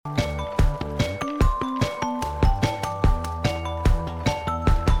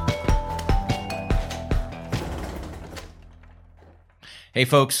Hey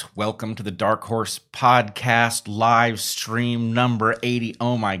folks, welcome to the Dark Horse Podcast live stream number 80.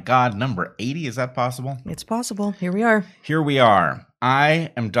 Oh my God, number 80? Is that possible? It's possible. Here we are. Here we are.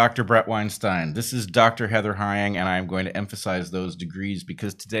 I am Dr. Brett Weinstein. This is Dr. Heather Hyang, and I'm going to emphasize those degrees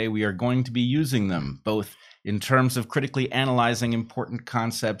because today we are going to be using them both in terms of critically analyzing important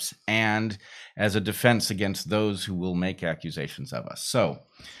concepts and as a defense against those who will make accusations of us. So,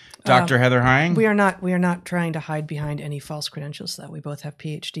 Dr. Heather Hyang? We are not trying to hide behind any false credentials, though. We both have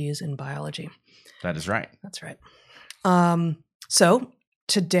PhDs in biology. That is right. That's right. So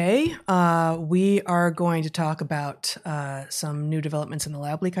today we are going to talk about some new developments in the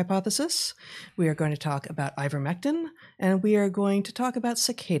lab leak hypothesis. We are going to talk about ivermectin, and we are going to talk about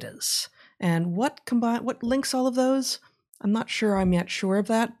cicadas. And what links all of those? I'm not sure I'm yet sure of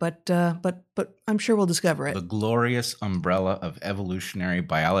that, but I'm sure we'll discover it. The glorious umbrella of evolutionary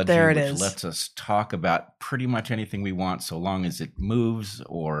biology, there it which is. lets us talk about pretty much anything we want so long as it moves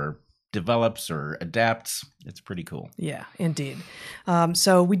or develops or adapts. It's pretty cool. Yeah, indeed.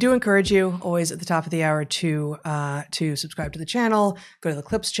 So we do encourage you always at the top of the hour to subscribe to the channel, go to the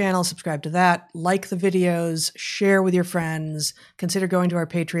Clips channel, subscribe to that, like the videos, share with your friends, consider going to our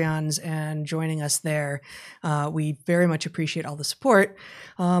Patreons and joining us there. We very much appreciate all the support.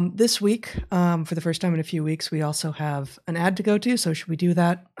 This week, for the first time in a few weeks, we also have an ad to go to. So should we do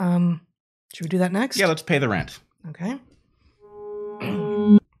that? Should we do that next? Yeah, let's pay the rent. Okay.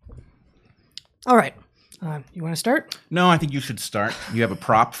 All right. You want to start? No, I think you should start. You have a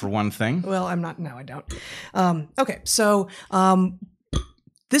prop for one thing. Well, I'm not. No, I don't. Okay. So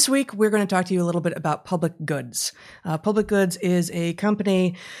this week, we're going to talk to you a little bit about Public Goods. Public Goods is a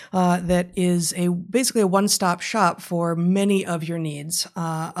company that is basically a one-stop shop for many of your needs,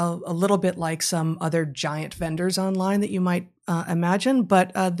 a little bit like some other giant vendors online that you might imagine,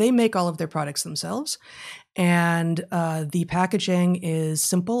 but they make all of their products themselves. And the packaging is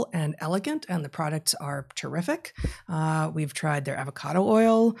simple and elegant, and the products are terrific. We've tried their avocado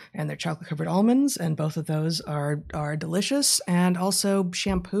oil and their chocolate-covered almonds, and both of those are delicious, and also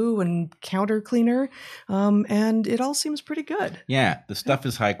shampoo and counter cleaner, and it all seems pretty good. Yeah, the stuff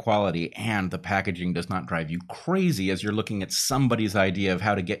is high quality, and the packaging does not drive you crazy as you're looking at somebody's idea of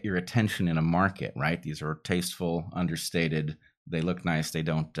how to get your attention in a market, right? These are tasteful, understated. They look nice. They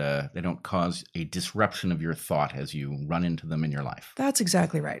don't cause a disruption of your thought as you run into them in your life. That's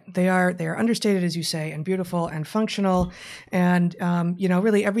exactly right. They are understated, as you say, and beautiful and functional, and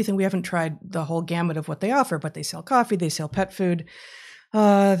really everything. We haven't tried the whole gamut of what they offer, but they sell coffee, they sell pet food,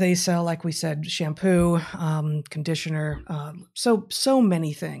 they sell, like we said, shampoo, conditioner, so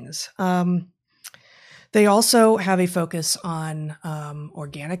many things. They also have a focus on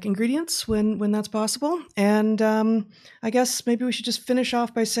organic ingredients when that's possible. And I guess maybe we should just finish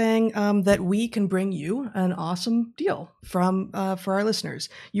off by saying that we can bring you an awesome deal for our listeners.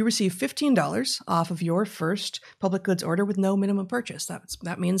 You receive $15 off of your first Public Goods order with no minimum purchase.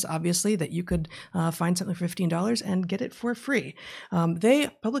 That means, obviously, that you could find something for $15 and get it for free.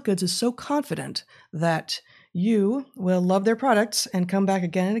 Public Goods is so confident that you will love their products and come back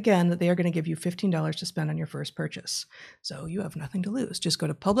again and again that they are going to give you $15 to spend on your first purchase. So you have nothing to lose. Just go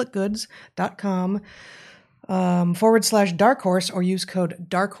to publicgoods.com /Dark Horse or use code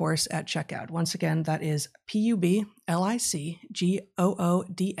Dark Horse at checkout. Once again, that is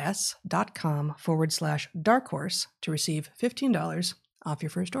publicgoods.com /Dark Horse to receive $15 off your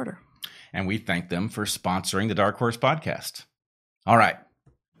first order. And we thank them for sponsoring the Dark Horse Podcast. All right.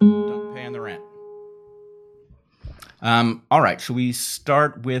 Don't pay on the rent. All right, shall we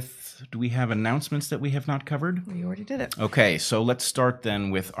start with, do we have announcements that we have not covered? We already did it. Okay, so let's start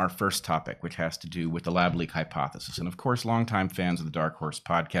then with our first topic, which has to do with the lab leak hypothesis. And of course, longtime fans of the Dark Horse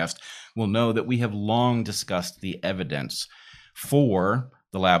Podcast will know that we have long discussed the evidence for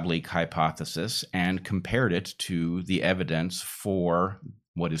the lab leak hypothesis and compared it to the evidence for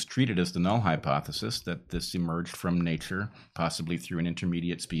what is treated as the null hypothesis, that this emerged from nature, possibly through an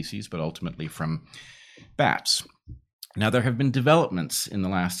intermediate species, but ultimately from bats. Now, there have been developments in the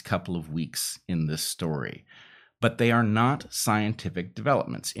last couple of weeks in this story, but they are not scientific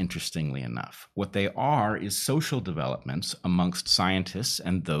developments, interestingly enough. What they are is social developments amongst scientists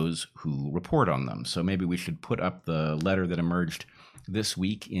and those who report on them. So maybe we should put up the letter that emerged this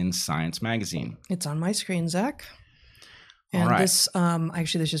week in Science Magazine. It's on my screen, Zach. And this,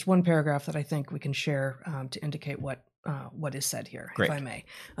 actually, there's just one paragraph that I think we can share to indicate what is said here, Great. If I may.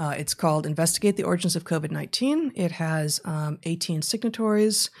 It's called Investigate the Origins of COVID-19. It has 18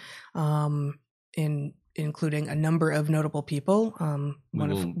 signatories, including a number of notable people,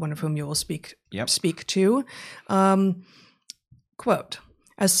 one of whom you will speak to. Quote,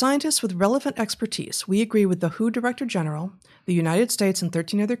 As scientists with relevant expertise, we agree with the WHO Director General, the United States and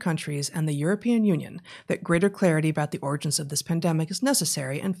 13 other countries, and the European Union that greater clarity about the origins of this pandemic is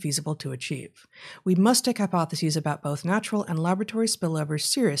necessary and feasible to achieve. We must take hypotheses about both natural and laboratory spillovers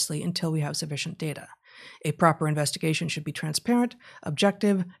seriously until we have sufficient data. A proper investigation should be transparent,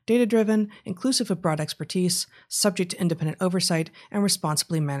 objective, data-driven, inclusive of broad expertise, subject to independent oversight, and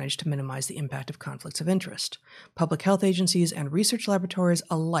responsibly managed to minimize the impact of conflicts of interest. Public health agencies and research laboratories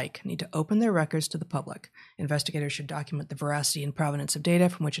alike need to open their records to the public. Investigators should document the veracity and provenance of data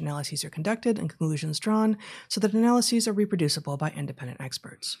from which analyses are conducted and conclusions drawn, so that analyses are reproducible by independent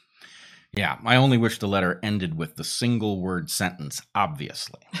experts. Yeah, I only wish the letter ended with the single word sentence,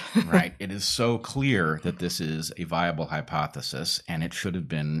 obviously, right? It is so clear that this is a viable hypothesis and it should have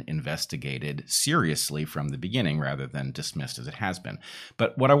been investigated seriously from the beginning rather than dismissed as it has been.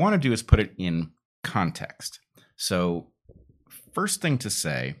 But what I want to do is put it in context. So first thing to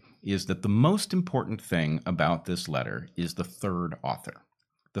say is that the most important thing about this letter is the third author.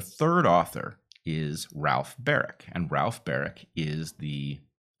 The third author is Ralph Baric, and Ralph Baric is the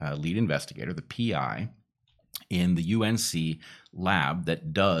lead investigator, the PI, in the UNC lab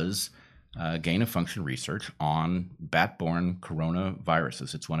that does gain-of-function research on bat-borne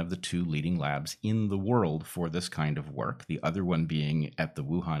coronaviruses. It's one of the two leading labs in the world for this kind of work, the other one being at the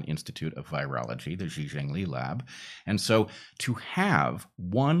Wuhan Institute of Virology, the Xi Zhengli lab. And so to have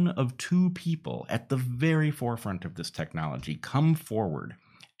one of two people at the very forefront of this technology come forward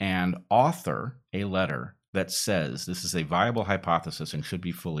and author a letter that says this is a viable hypothesis and should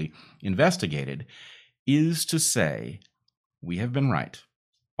be fully investigated is to say we have been right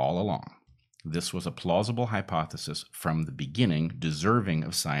all along. This was a plausible hypothesis from the beginning, deserving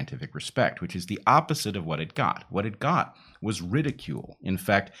of scientific respect, which is the opposite of what it got. What it got was ridicule. In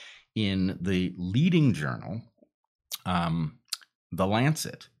fact, in the leading journal, The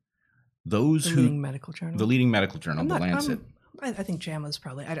Lancet, the leading medical journal, The Lancet. I think JAMA's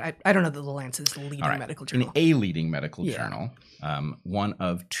probably, I don't know that The Lancet is the leading medical journal. In a leading medical journal, one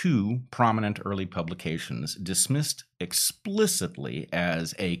of two prominent early publications dismissed explicitly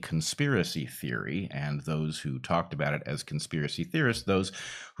as a conspiracy theory, and those who talked about it as conspiracy theorists, those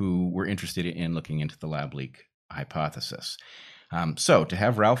who were interested in looking into the lab leak hypothesis. So to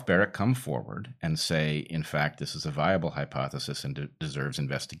have Ralph Baric come forward and say, in fact, this is a viable hypothesis and deserves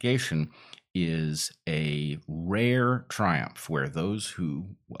investigation is a rare triumph where those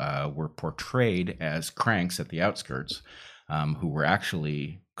who were portrayed as cranks at the outskirts, who were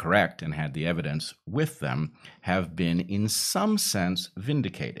actually correct and had the evidence with them, have been in some sense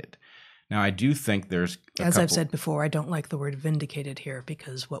vindicated. Now, I do think there's As I've said before, I don't like the word vindicated here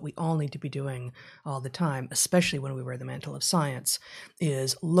because what we all need to be doing all the time, especially when we wear the mantle of science,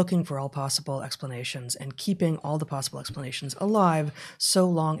 is looking for all possible explanations and keeping all the possible explanations alive so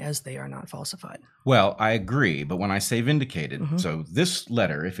long as they are not falsified. Well, I agree, but when I say vindicated, so this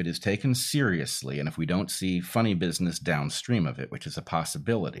letter, if it is taken seriously and if we don't see funny business downstream of it, which is a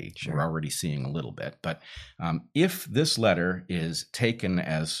possibility, we're already seeing a little bit, but if this letter is taken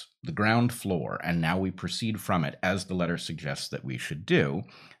as the ground floor, and now we proceed from it as the letter suggests that we should do,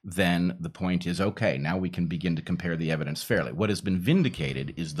 then the point is, okay, now we can begin to compare the evidence fairly. What has been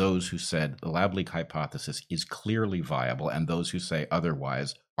vindicated is those who said the lab leak hypothesis is clearly viable, and those who say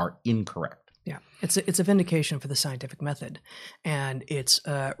otherwise are incorrect. Yeah, it's a vindication for the scientific method, and it's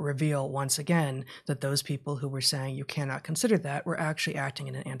a reveal once again that those people who were saying you cannot consider that were actually acting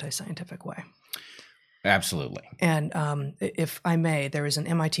in an anti-scientific way. Absolutely. And if I may, there is an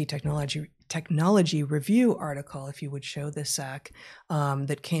MIT Technology Review article, if you would show this, Zach,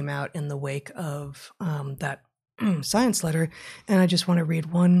 that came out in the wake of that science letter, and I just want to read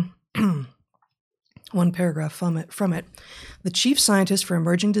one paragraph from it. The chief scientist for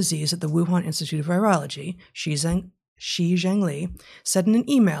emerging disease at the Wuhan Institute of Virology, Xi Zhengli, said in an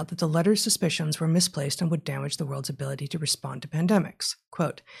email that the letter's suspicions were misplaced and would damage the world's ability to respond to pandemics.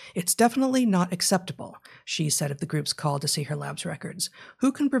 Quote, "It's definitely not acceptable," Xi said of the group's call to see her lab's records.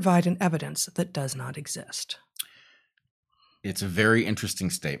 "Who can provide an evidence that does not exist?" It's a very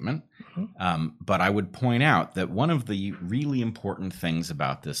interesting statement, but I would point out that one of the really important things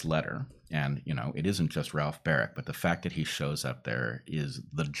about this letter, and it isn't just Ralph Baric, but the fact that he shows up there is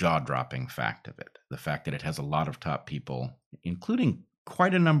the jaw-dropping fact of it. The fact that it has a lot of top people, including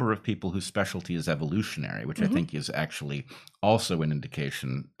quite a number of people whose specialty is evolutionary, which I think is actually also an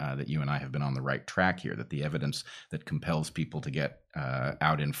indication that you and I have been on the right track here, that the evidence that compels people to get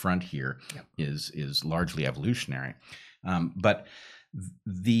out in front here is largely evolutionary. But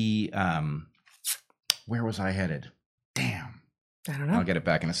the where was I headed? Damn. I don't know. I'll get it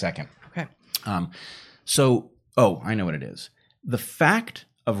back in a second. Okay. I know what it is. The fact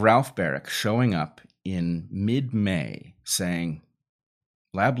of Ralph Baric showing up in mid-May saying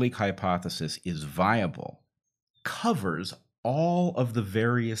lab leak hypothesis is viable covers all of the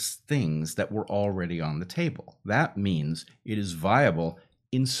various things that were already on the table. That means it is viable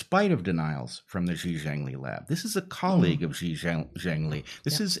in spite of denials from the Xi Zhengli lab. This is a colleague of Xi Zhengli.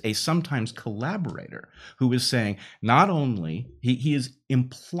 This is a sometimes collaborator who is saying not only, he is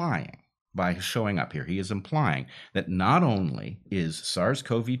implying by showing up here, he is implying that not only is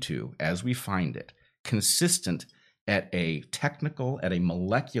SARS-CoV-2, as we find it, consistent at a technical, at a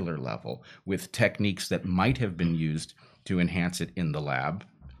molecular level with techniques that might have been used to enhance it in the lab,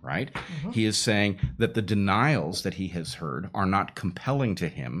 right? He is saying that the denials that he has heard are not compelling to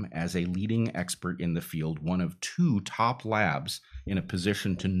him as a leading expert in the field, one of two top labs in a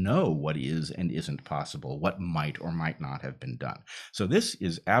position to know what is and isn't possible, what might or might not have been done. So this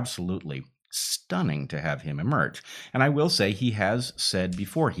is absolutely stunning to have him emerge. And I will say he has said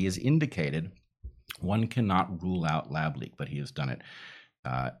before, he has indicated one cannot rule out lab leak, but he has done it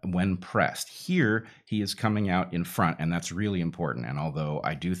when pressed. Here, he is coming out in front, and that's really important. And although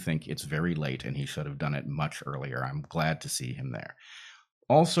I do think it's very late and he should have done it much earlier, I'm glad to see him there.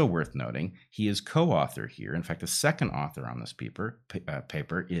 Also worth noting, he is co-author here. In fact, the second author on this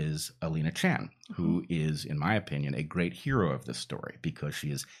paper is Alina Chan, who is, in my opinion, a great hero of this story because she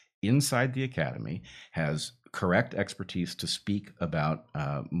is inside the academy, has correct expertise to speak about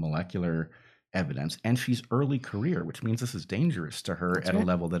molecular evidence, and she's early career, which means this is dangerous to her at a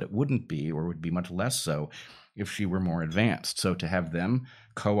level that it wouldn't be, or would be much less so if she were more advanced. So to have them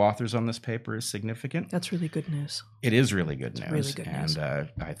co-authors on this paper is significant. That's really good news. It is really good news. Really good news.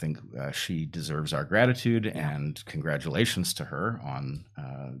 And I think she deserves our gratitude and congratulations to her on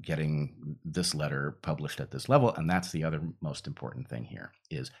getting this letter published at this level. And that's the other most important thing here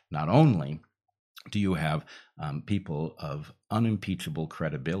is not only do you have people of unimpeachable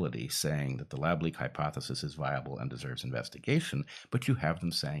credibility saying that the lab leak hypothesis is viable and deserves investigation, but you have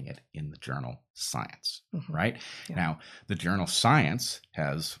them saying it in the journal Science, right? Yeah. Now, the journal Science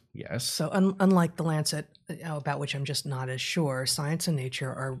has, yes. So unlike the Lancet, about which I'm just not as sure, Science and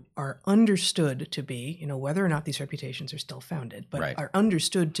Nature are understood to be, whether or not these reputations are still founded, but are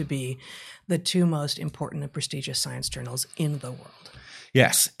understood to be the two most important and prestigious science journals in the world.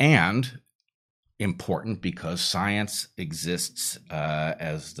 Yes, and important because science exists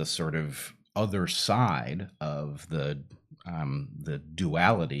as the sort of other side of the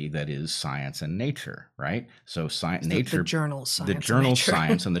duality that is science and nature, right? So Nature, the journal Science, the journal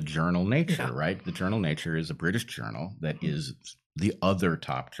Science, and the journal Nature, right? The journal Nature is a British journal that is the other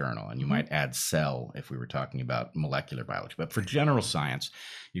top journal, and you might add Cell if we were talking about molecular biology. But for general science,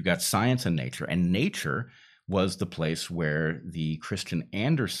 you've got Science and Nature was the place where the Christian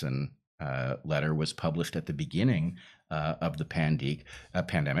Andersen letter was published at the beginning of the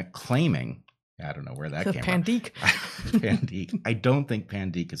pandemic, claiming, I don't know where that came from. Pandeek. I don't think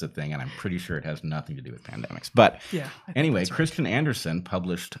Pandeek is a thing, and I'm pretty sure it has nothing to do with pandemics. But anyway, Christian Andersen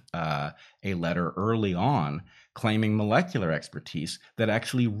published a letter early on claiming molecular expertise that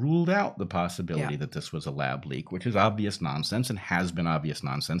actually ruled out the possibility that this was a lab leak, which is obvious nonsense and has been obvious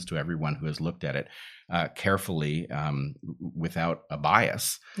nonsense to everyone who has looked at it carefully without a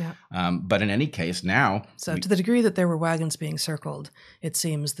bias. But in any case, now... So to the degree that there were wagons being circled, it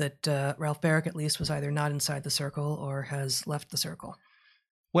seems that Ralph Baric at least was either not inside the circle or has left the circle.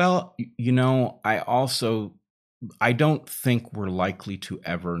 Well, I don't think we're likely to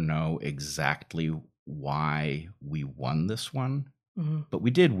ever know exactly why we won this one. But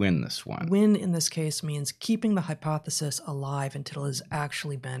we did win this one. Win in this case means keeping the hypothesis alive until it has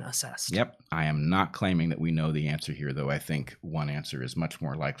actually been assessed. Yep. I am not claiming that we know the answer here, though I think one answer is much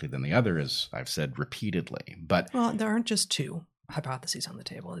more likely than the other, as I've said repeatedly. Well, there aren't just two hypotheses on the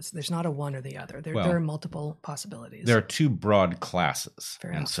table. There's not a one or the other. There are multiple possibilities. There are two broad classes.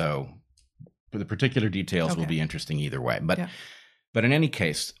 So the particular details will be interesting either way. But in any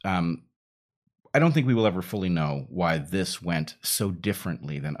case, I don't think we will ever fully know why this went so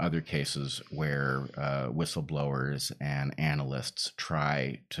differently than other cases where whistleblowers and analysts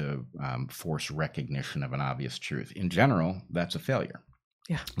try to force recognition of an obvious truth. In general, that's a failure.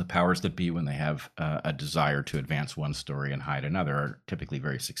 The powers that be, when they have a desire to advance one story and hide another, are typically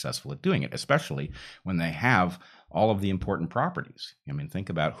very successful at doing it, especially when they have all of the important properties. I mean, think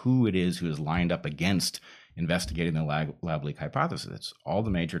about who it is who is lined up against investigating the lab leak hypothesis. It's all the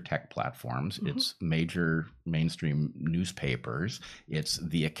major tech platforms. It's major mainstream newspapers. It's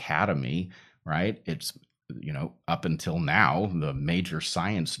the academy, right? It's, up until now, the major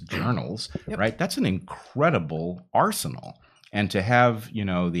science journals, right? That's an incredible arsenal. And to have,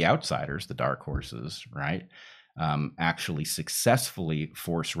 the outsiders, the dark horses, right, actually successfully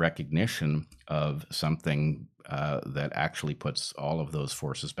force recognition of something that actually puts all of those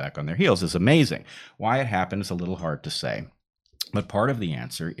forces back on their heels is amazing. Why it happened is a little hard to say. But part of the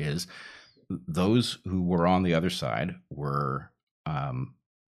answer is those who were on the other side were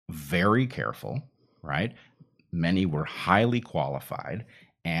very careful, right? Many were highly qualified,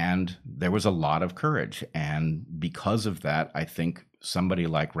 and there was a lot of courage. And because of that, I think somebody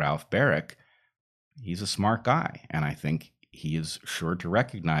like Ralph Baric, he's a smart guy. And I think he is sure to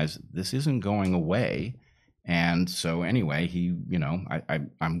recognize this isn't going away. And so anyway,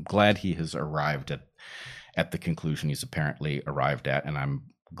 I'm glad he has arrived at the conclusion he's apparently arrived at. And I'm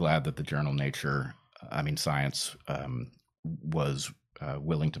glad that the journal Science was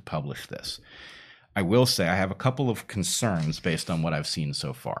willing to publish this. I will say I have a couple of concerns based on what I've seen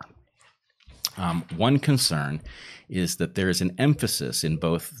so far. One concern is that there is an emphasis in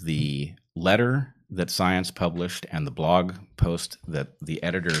both the letter that Science published and the blog post that the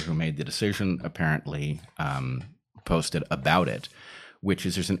editor who made the decision apparently posted about it, which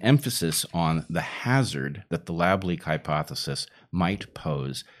is there's an emphasis on the hazard that the lab leak hypothesis might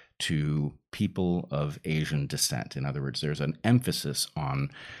pose to people of Asian descent. In other words, there's an emphasis on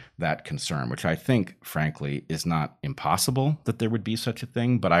that concern, which I think, frankly, is not impossible that there would be such a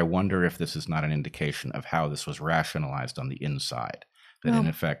thing, but I wonder if this is not an indication of how this was rationalized on the inside, that in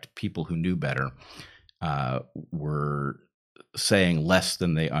effect, people who knew better were saying less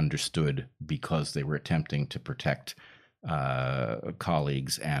than they understood because they were attempting to protect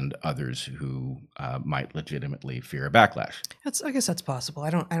colleagues and others who might legitimately fear a backlash. I guess that's possible. I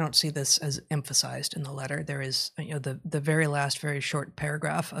don't see this as emphasized in the letter. There is, the very last, very short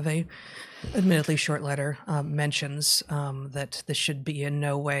paragraph of a admittedly short letter mentions that this should be in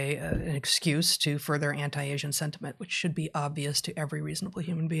no way an excuse to further anti-Asian sentiment, which should be obvious to every reasonable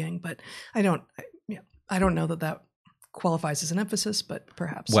human being. But I don't know that qualifies as an emphasis, but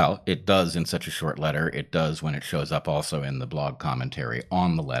perhaps. Well, it does in such a short letter. It does when it shows up also in the blog commentary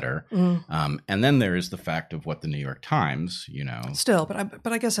on the letter. And then there is the fact of what the New York Times, Still,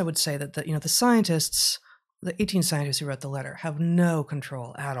 but I guess I would say that the scientists, the 18 scientists who wrote the letter, have no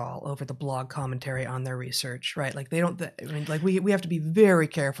control at all over the blog commentary on their research, right? Like we have to be very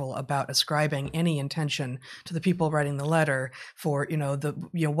careful about ascribing any intention to the people writing the letter for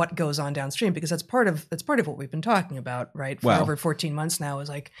what goes on downstream, because that's part of what we've been talking about, right? For over 14 months now, is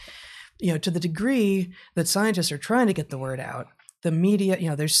like, to the degree that scientists are trying to get the word out, the media,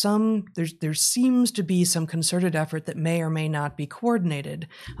 there seems to be some concerted effort that may or may not be coordinated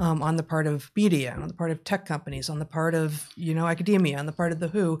on the part of media, on the part of tech companies, on the part of academia, on the part of the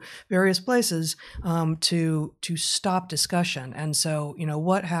WHO, various places to stop discussion. And so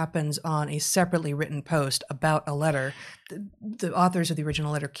what happens on a separately written post about a letter, the authors of the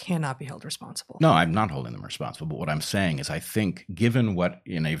original letter cannot be held responsible. No, I'm not holding them responsible. But what I'm saying is, I think given what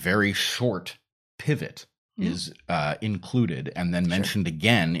in a very short pivot is included and then mentioned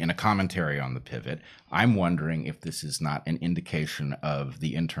again in a commentary on the pivot, I'm wondering if this is not an indication of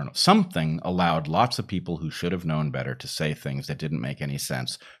the internal. Something allowed lots of people who should have known better to say things that didn't make any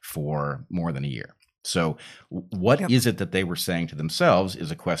sense for more than a year. So what is it that they were saying to themselves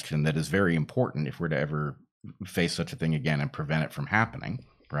is a question that is very important if we're to ever face such a thing again and prevent it from happening,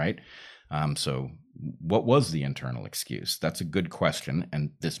 right? So what was the internal excuse? That's a good question,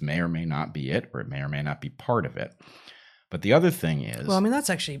 and this may or may not be it, or it may or may not be part of it. But the other thing is, well, I mean, that's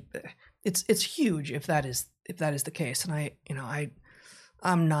actually it's huge if that is the case, and I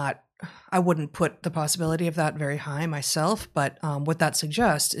wouldn't put the possibility of that very high myself, but what that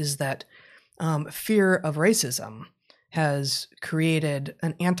suggests is that fear of racism has created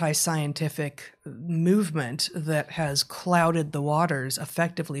an anti-scientific movement that has clouded the waters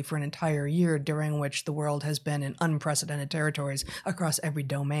effectively for an entire year, during which the world has been in unprecedented territories across every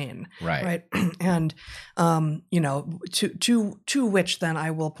domain. Right. And, to which then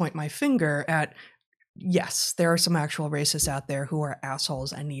I will point my finger at, yes, there are some actual racists out there who are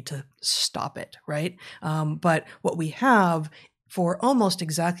assholes and need to stop it. Right. But what we have for almost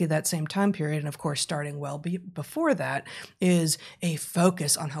exactly that same time period, and of course starting well before that, is a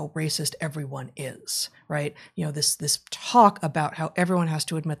focus on how racist everyone is, right? This talk about how everyone has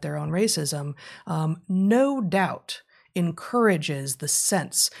to admit their own racism, no doubt encourages the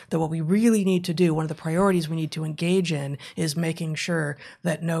sense that what we really need to do, one of the priorities we need to engage in, is making sure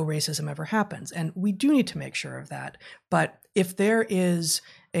that no racism ever happens. And we do need to make sure of that. But if there is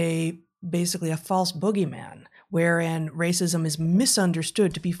basically a false boogeyman wherein racism is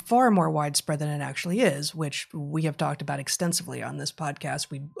misunderstood to be far more widespread than it actually is, which we have talked about extensively on this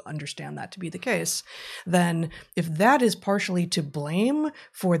podcast. We understand that to be the case. Then if that is partially to blame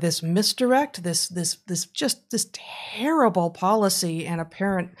for this misdirect, this terrible policy and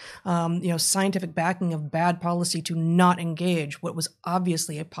apparent, scientific backing of bad policy to not engage what was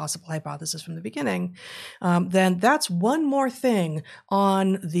obviously a possible hypothesis from the beginning, then that's one more thing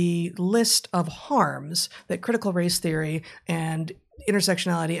on the list of harms that critical race theory and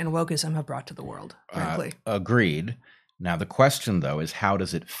intersectionality and wokeism have brought to the world, frankly. Agreed. Now, the question, though, is how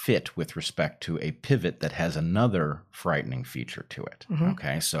does it fit with respect to a pivot that has another frightening feature to it? Mm-hmm.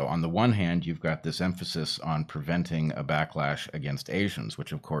 Okay, so on the one hand, you've got this emphasis on preventing a backlash against Asians,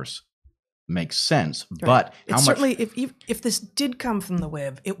 which, of course, makes sense. Right. But it's certainly, if this did come from the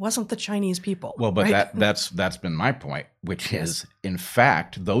WIV, it wasn't the Chinese people. Well, but right? that's been my point, which is, in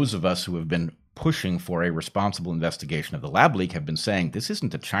fact, those of us who have been pushing for a responsible investigation of the lab leak have been saying this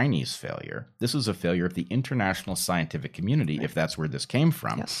isn't a Chinese failure. This is a failure of the international scientific community, if that's where this came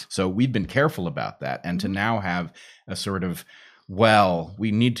from. Yes. So we've been careful about that. And to now have a sort of, well,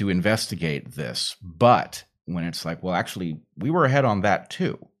 we need to investigate this. But when it's like, well, actually, we were ahead on that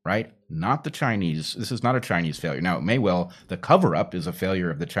too, right? Not the Chinese. This is not a Chinese failure. Now, it may well, the cover-up is a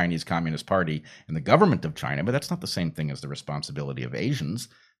failure of the Chinese Communist Party and the government of China, but that's not the same thing as the responsibility of Asians.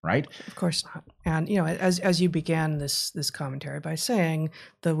 Right? Of course not. And, as you began this commentary by saying,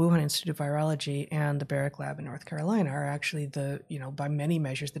 the Wuhan Institute of Virology and the Barrick Lab in North Carolina are actually by many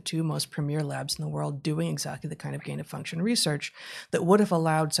measures, the two most premier labs in the world doing exactly the kind of gain of function research that would have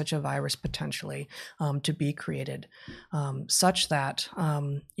allowed such a virus potentially to be created, such that,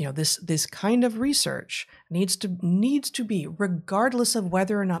 this kind of research needs to be, regardless of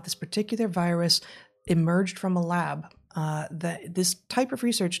whether or not this particular virus emerged from a lab. That this type of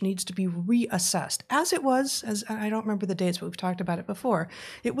research needs to be reassessed, as I don't remember the dates, but we've talked about it before.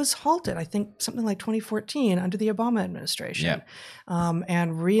 It was halted, I think, something like 2014 under the Obama administration,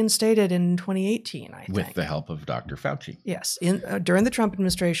 and reinstated in 2018, I think. With the help of Dr. Fauci. Yes, during the Trump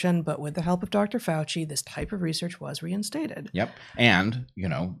administration, but with the help of Dr. Fauci, this type of research was reinstated. Yep. And,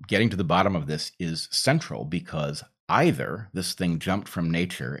 getting to the bottom of this is central because either this thing jumped from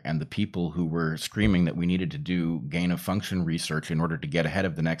nature and the people who were screaming that we needed to do gain of function research in order to get ahead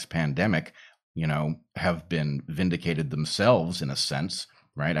of the next pandemic, have been vindicated themselves in a sense,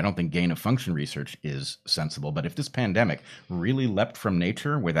 right? I don't think gain of function research is sensible, but if this pandemic really leapt from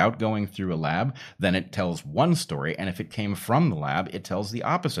nature without going through a lab, then it tells one story. And if it came from the lab, it tells the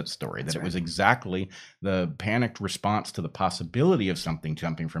opposite story, that it was exactly the panicked response to the possibility of something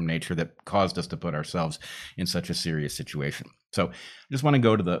jumping from nature that caused us to put ourselves in such a serious situation. So I just want to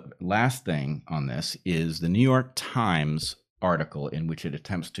go to the last thing on this is the New York Times article in which it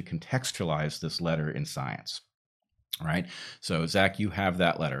attempts to contextualize this letter in Science. Right. So, Zach, you have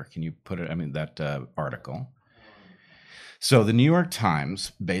that letter. Can you put it, that article? So the New York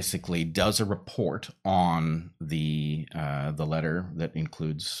Times basically does a report on the letter that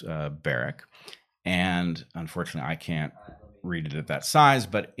includes Barrick. And unfortunately, I can't read it at that size,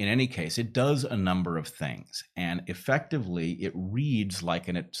 but in any case, it does a number of things. And effectively, it reads like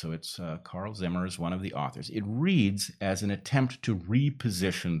it's Carl Zimmer is one of the authors. It reads as an attempt to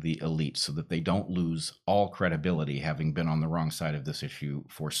reposition the elite so that they don't lose all credibility, having been on the wrong side of this issue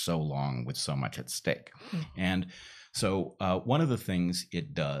for so long with so much at stake. Mm-hmm. And so one of the things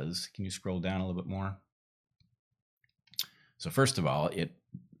it does, can you scroll down a little bit more? So first of all, it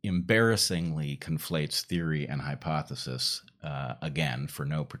embarrassingly conflates theory and hypothesis, again, for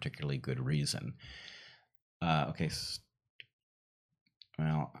no particularly good reason. Okay.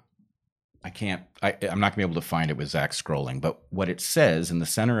 Well, I'm not going to be able to find it with Zach scrolling, but what it says in the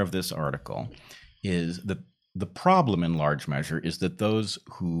center of this article is that the problem in large measure is that those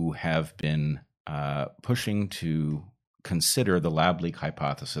who have been pushing to consider the lab leak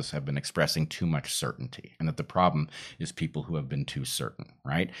hypothesis have been expressing too much certainty, and that the problem is people who have been too certain,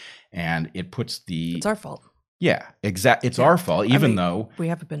 right? And it puts it's our fault. Yeah, exactly. It's our fault, even though we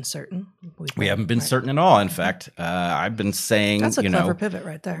haven't been certain. We haven't been certain at all. In fact, I've been saying, that's a clever pivot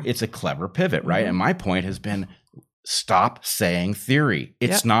right there. It's a clever pivot, right? Mm-hmm. And my point has been, stop saying theory.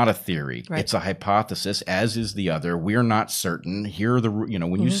 It's not a theory. Right. It's a hypothesis, as is the other. We're not certain. Here are the,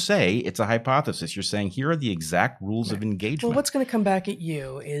 when you say it's a hypothesis, you're saying here are the exact rules of engagement. Well, what's going to come back at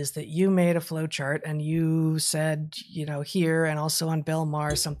you is that you made a flow chart and you said, here and also on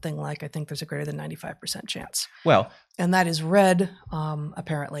Belmar, something like, I think there's a greater than 95% chance. Well, and that is read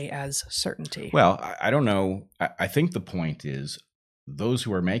apparently as certainty. Well, I don't know. I think the point is those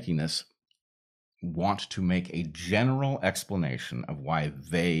who are making this want to make a general explanation of why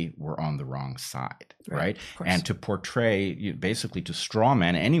they were on the wrong side, right? And to portray, basically to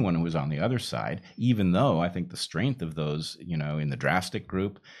strawman anyone who was on the other side, even though I think the strength of those, in the drastic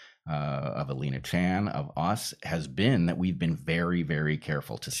group, of Alina Chan, of us, has been that we've been very, very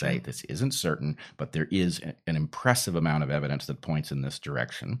careful to say this isn't certain, but there is an impressive amount of evidence that points in this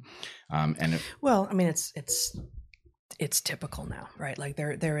direction. It's typical now, right? Like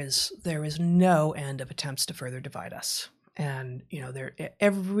there is no end of attempts to further divide us. And,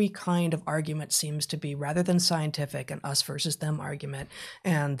 every kind of argument seems to be, rather than scientific, an us versus them argument.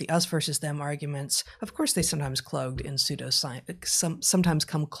 And the us versus them arguments, of course, they sometimes sometimes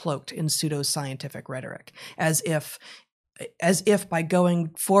come cloaked in pseudoscientific rhetoric, as if by going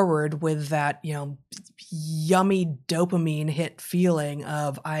forward with that, yummy dopamine hit feeling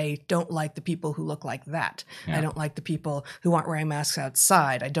of, I don't like the people who look like that. Yeah. I don't like the people who aren't wearing masks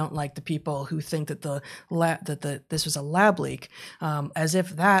outside. I don't like the people who think that this was a lab leak, as if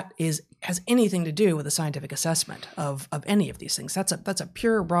that has anything to do with a scientific assessment of any of these things. That's a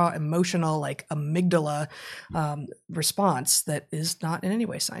pure, raw, emotional, like amygdala response that is not in any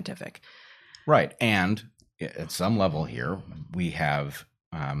way scientific. Right. And at some level here, we have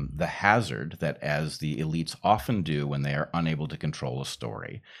the hazard that, as the elites often do when they are unable to control a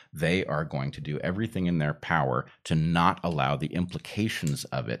story, they are going to do everything in their power to not allow the implications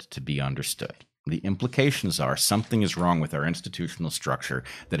of it to be understood. The implications are something is wrong with our institutional structure,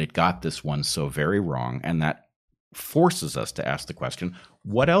 that it got this one so very wrong, and that forces us to ask the question,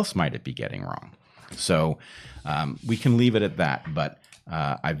 what else might it be getting wrong? So we can leave it at that, but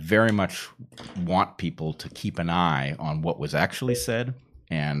I very much want people to keep an eye on what was actually said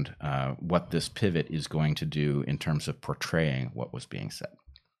and what this pivot is going to do in terms of portraying what was being said.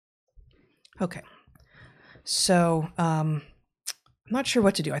 Okay. So I'm not sure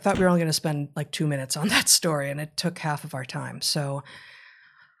what to do. I thought we were only going to spend like 2 minutes on that story, and it took half of our time. So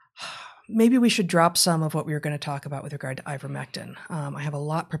maybe we should drop some of what we were going to talk about with regard to ivermectin. I have a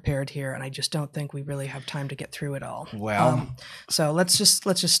lot prepared here, and I just don't think we really have time to get through it all. Well, so let's just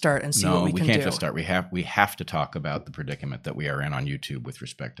start and see what we can do. No, we can't just start. We have to talk about the predicament that we are in on YouTube with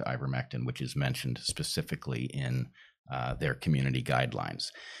respect to ivermectin, which is mentioned specifically in their community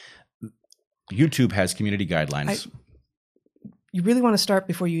guidelines. YouTube has community guidelines. You really want to start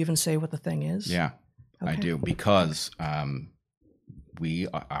before you even say what the thing is? Yeah, okay. I do, because we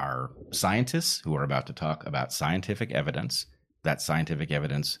are scientists who are about to talk about scientific evidence. That scientific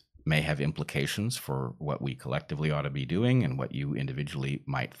evidence may have implications for what we collectively ought to be doing and what you individually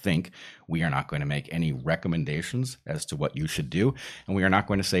might think. We are not going to make any recommendations as to what you should do, and we are not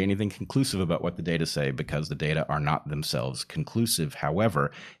going to say anything conclusive about what the data say, because the data are not themselves conclusive.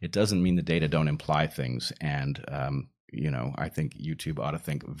 However, it doesn't mean the data don't imply things, and I think YouTube ought to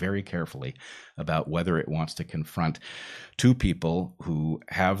think very carefully about whether it wants to confront two people who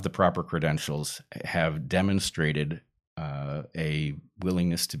have the proper credentials, have demonstrated a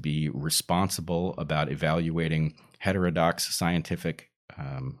willingness to be responsible about evaluating heterodox scientific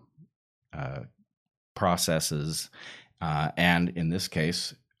processes, and in this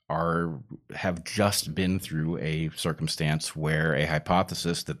case, have just been through a circumstance where a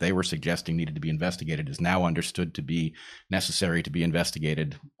hypothesis that they were suggesting needed to be investigated is now understood to be necessary to be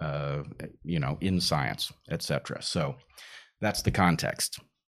investigated, in science, etc. So that's the context.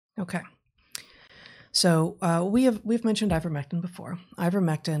 Okay. So we've mentioned ivermectin before.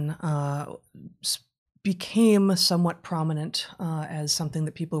 Ivermectin became somewhat prominent as something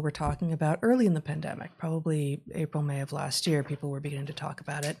that people were talking about early in the pandemic, probably April, May of last year. People were beginning to talk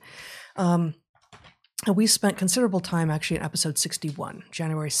about it. We spent considerable time actually in episode 61,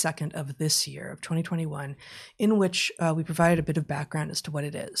 January 2nd of this year, of 2021, in which we provided a bit of background as to what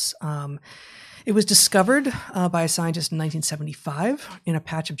it is. It was discovered by a scientist in 1975 in a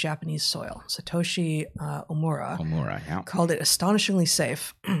patch of Japanese soil. Satoshi Omura called it astonishingly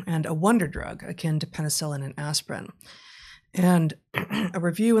safe and a wonder drug akin to penicillin and aspirin. And a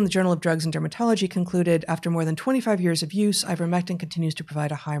review in the Journal of Drugs and Dermatology concluded, after more than 25 years of use, ivermectin continues to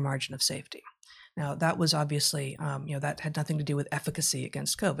provide a high margin of safety. Now, that was obviously, that had nothing to do with efficacy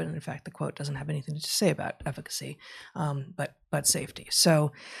against COVID. And in fact, the quote doesn't have anything to say about efficacy, but safety.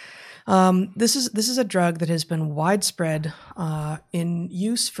 So this is a drug that has been widespread in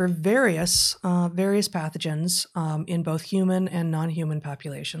use for various pathogens in both human and non-human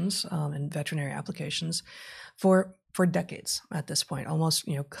populations and veterinary applications for decades at this point, almost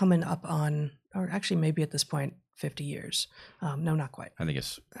coming up on, or actually maybe at this point 50 years. No, not quite. I think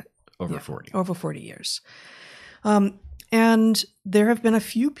it's over 40. Over 40 years. And there have been a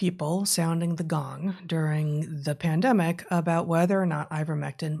few people sounding the gong during the pandemic about whether or not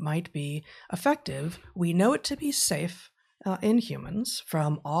ivermectin might be effective. We know it to be safe in humans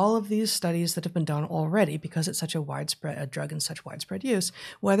from all of these studies that have been done already, because it's such a drug in such widespread use,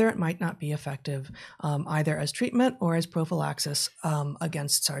 whether it might not be effective either as treatment or as prophylaxis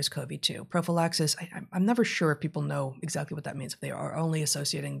against SARS-CoV-2. Prophylaxis, I'm never sure if people know exactly what that means, if they are only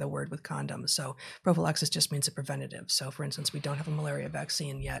associating the word with condoms. So prophylaxis just means a preventative. So for instance, we don't have a malaria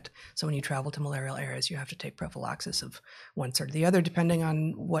vaccine yet. So when you travel to malarial areas, you have to take prophylaxis of one sort or the other, depending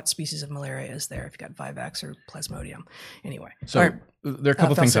on what species of malaria is there, if you've got Vivax or Plasmodium. Anyway. So there are a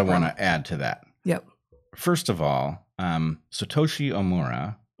couple things I want to add to that. Yep. First of all, Satoshi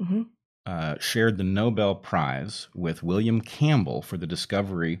Omura shared the Nobel Prize with William Campbell for the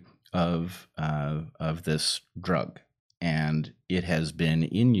discovery of this drug, and it has been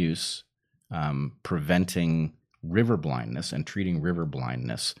in use preventing river blindness and treating river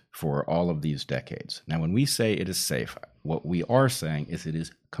blindness for all of these decades. Now, when we say it is safe, what we are saying is it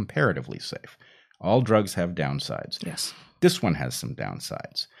is comparatively safe. All drugs have downsides. Yes. This one has some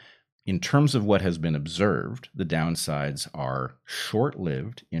downsides. In terms of what has been observed, the downsides are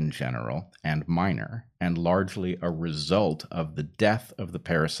short-lived in general and minor, and largely a result of the death of the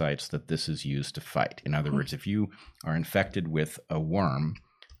parasites that this is used to fight. In other words, if you are infected with a worm,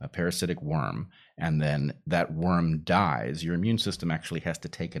 a parasitic worm, and then that worm dies, your immune system actually has to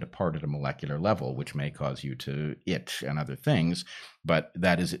take it apart at a molecular level, which may cause you to itch and other things, but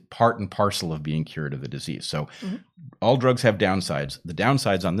that is part and parcel of being cured of the disease. So all drugs have downsides. The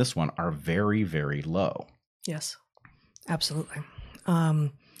downsides on this one are very, very low. Yes, absolutely.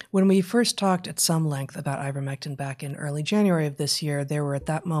 When we first talked at some length about ivermectin back in early January of this year, there were at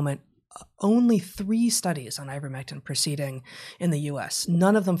that moment only 3 studies on ivermectin proceeding in the U.S.,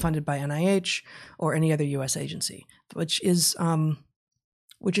 none of them funded by NIH or any other U.S. agency, which is at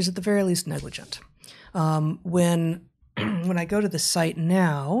the very least negligent. When I go to the site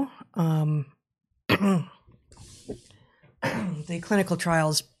now, the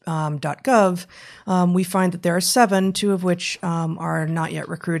clinicaltrials.gov, we find that there are 7, 2 of which are not yet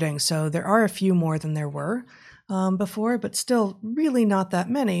recruiting. So there are a few more than there were before, but still really not that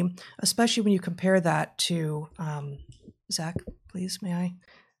many, especially when you compare that to, Zach, please, may I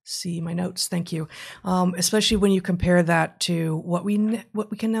see my notes? Thank you. Especially when you compare that to what we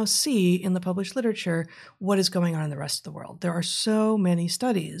can now see in the published literature, what is going on in the rest of the world. There are so many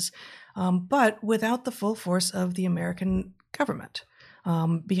studies, but without the full force of the American government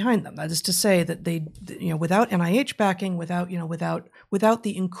behind them. That is to say that they, without NIH backing, without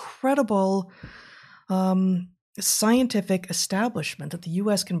the incredible scientific establishment that the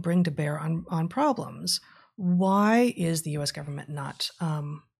U.S. can bring to bear on problems, why is the U.S. government not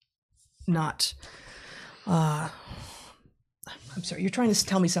I'm sorry, you're trying to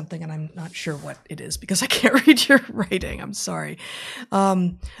tell me something and I'm not sure what it is because I can't read your writing. I'm sorry.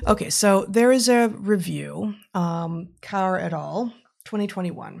 Okay, so there is a review, Kaur et al.,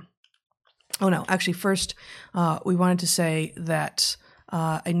 2021. Oh no, actually first we wanted to say that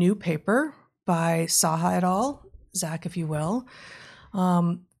a new paper by Saha et al., Zach, if you will,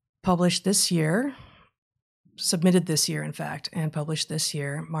 published this year, submitted this year, in fact, and published this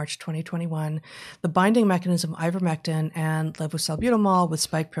year, March 2021, the binding mechanism of ivermectin and levosalbutamol with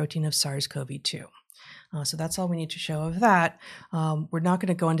spike protein of SARS-CoV-2. So that's all we need to show of that. We're not going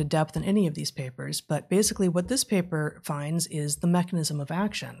to go into depth in any of these papers, but basically what this paper finds is the mechanism of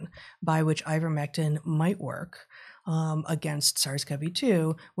action by which ivermectin might work against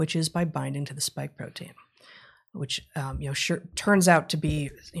SARS-CoV-2, which is by binding to the spike protein, which turns out to be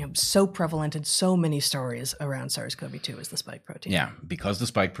so prevalent in so many stories around SARS-CoV-2 as the spike protein. Yeah, because the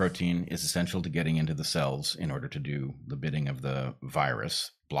spike protein is essential to getting into the cells in order to do the bidding of the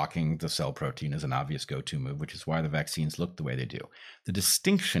virus. Blocking the cell protein is an obvious go-to move, which is why the vaccines look the way they do. The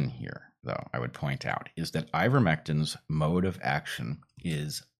distinction here, though, I would point out, is that ivermectin's mode of action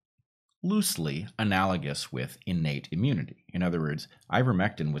is loosely analogous with innate immunity. In other words,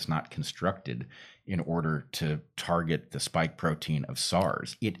 ivermectin was not constructed in order to target the spike protein of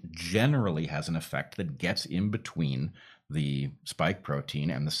SARS. It generally has an effect that gets in between the spike protein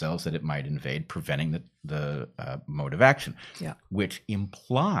and the cells that it might invade, preventing the mode of action, which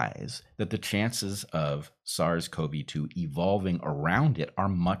implies that the chances of SARS-CoV-2 evolving around it are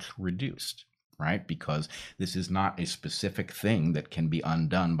much reduced. Right? Because this is not a specific thing that can be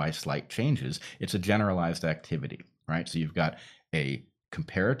undone by slight changes. It's a generalized activity, right? So you've got a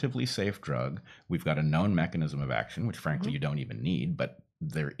comparatively safe drug. We've got a known mechanism of action, which frankly you don't even need, but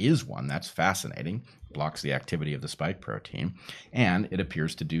there is one. That's fascinating. Blocks the activity of the spike protein, and it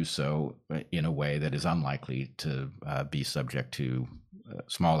appears to do so in a way that is unlikely to be subject to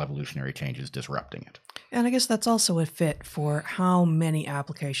small evolutionary changes disrupting it. And I guess that's also a fit for how many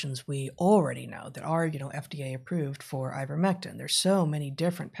applications we already know that are, FDA approved for ivermectin. There's so many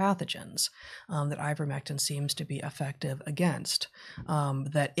different pathogens that ivermectin seems to be effective against.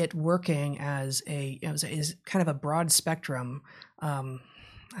 That it working as is kind of a broad spectrum.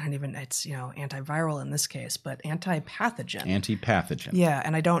 It's antiviral in this case, but antipathogen. Antipathogen. Yeah,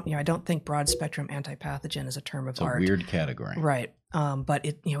 and I don't think broad spectrum antipathogen is a term of art. It's a weird category, right? But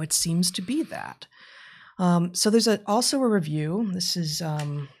it seems to be that. So there's also a review. This is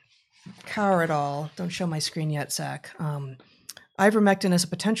Kaur et al. Don't show my screen yet, Zach. Ivermectin as a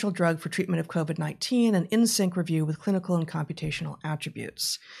potential drug for treatment of COVID-19, an in-sync review with clinical and computational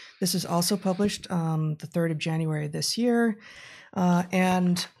attributes. This is also published the 3rd of January this year.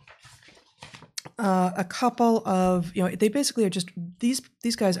 And a couple of, they basically are just,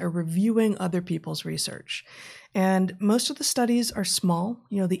 these guys are reviewing other people's research. And most of the studies are small.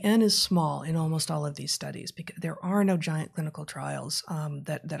 The N is small in almost all of these studies because there are no giant clinical trials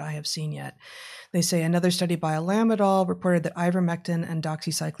that I have seen yet. They say another study by Lam et al. Reported that ivermectin and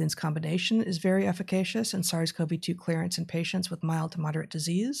doxycycline's combination is very efficacious in SARS-CoV-2 clearance in patients with mild to moderate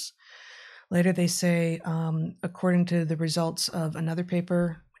disease. Later, they say, according to the results of another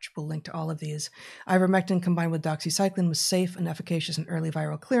paper, which we'll link to all of these, ivermectin combined with doxycycline was safe and efficacious in early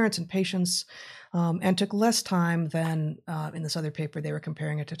viral clearance in patients and took less time than in this other paper. They were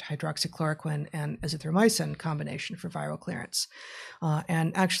comparing it to hydroxychloroquine and azithromycin combination for viral clearance.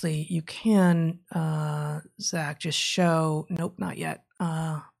 And actually, you can, Zach, just show, nope, not yet.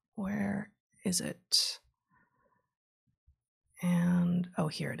 Where is it? And,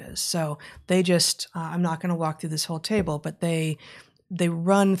 here it is. So they just, I'm not going to walk through this whole table, but they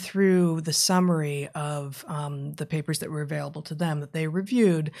run through the summary of the papers that were available to them that they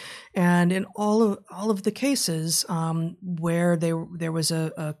reviewed. And in all of the cases where there was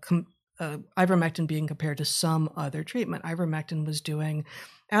a ivermectin being compared to some other treatment, ivermectin was doing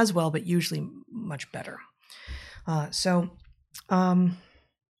as well, but usually much better. So let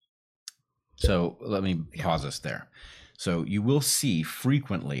me pause us there. So you will see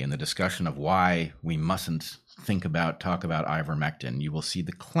frequently in the discussion of why we mustn't talk about ivermectin, you will see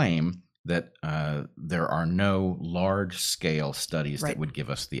the claim that there are no large-scale studies that would give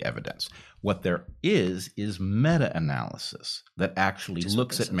us the evidence. What there is meta-analysis that actually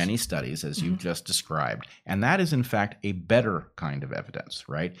looks at many studies, as you've just described, and that is, in fact, a better kind of evidence,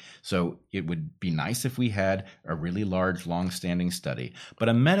 right? So it would be nice if we had a really large, long-standing study, but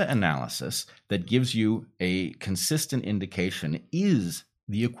a meta-analysis that gives you a consistent indication is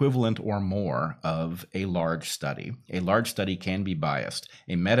the equivalent or more of a large study. A large study can be biased.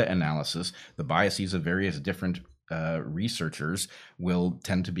 A meta-analysis, the biases of various different researchers will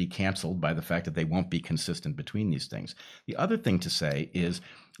tend to be canceled by the fact that they won't be consistent between these things. The other thing to say is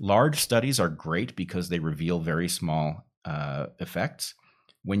large studies are great because they reveal very small effects.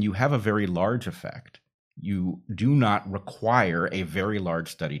 When you have a very large effect, you do not require a very large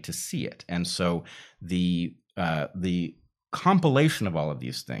study to see it. And so the compilation of all of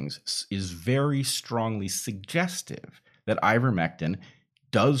these things is very strongly suggestive that ivermectin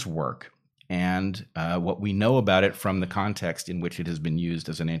does work. And what we know about it from the context in which it has been used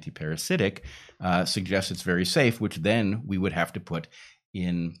as an antiparasitic suggests it's very safe, which then we would have to put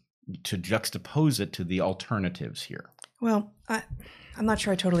in to juxtapose it to the alternatives here. Well, I'm not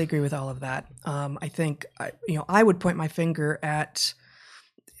sure I totally agree with all of that. I think, I would point my finger at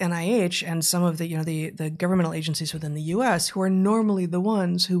NIH and some of the governmental agencies within the U.S. who are normally the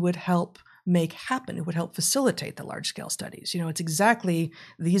ones who would help make happen, who would help facilitate the large-scale studies. It's exactly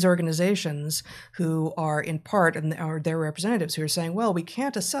these organizations who are in part, and are their representatives who are saying, well, we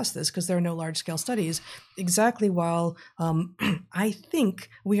can't assess this because there are no large-scale studies, exactly while I think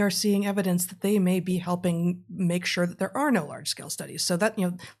we are seeing evidence that they may be helping make sure that there are no large-scale studies. So that,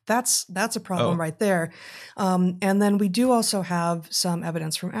 that's a problem right there. And then we do also have some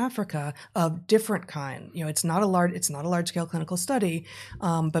evidence from Africa of different kind. It's not a large-scale clinical study,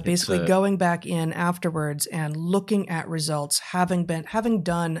 but basically going back in afterwards and looking at results, having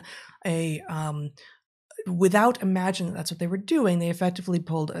done a without imagining that's what they were doing, they effectively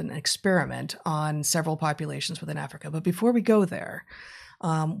pulled an experiment on several populations within Africa. But before we go there,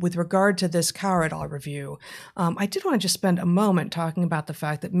 with regard to this Kaur et al. Review, I did want to just spend a moment talking about the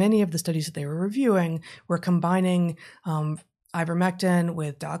fact that many of the studies that they were reviewing were combining ivermectin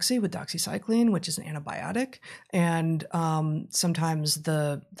with doxycycline, which is an antibiotic, and sometimes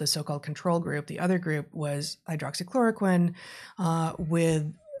the so-called control group, the other group, was hydroxychloroquine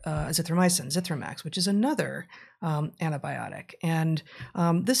with azithromycin, Zithromax, which is another antibiotic. And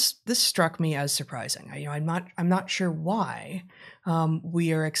this struck me as surprising. I'm not sure why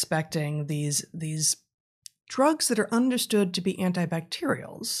we are expecting these drugs that are understood to be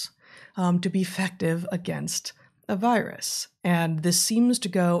antibacterials to be effective against a virus. And this seems to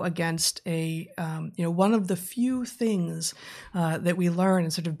go against one of the few things that we learn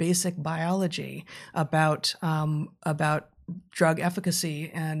in sort of basic biology about drug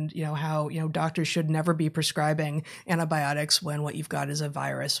efficacy, and how doctors should never be prescribing antibiotics when what you've got is a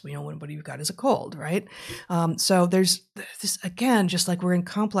virus, when what you've got is a cold, right? So there's this, again, just like we're in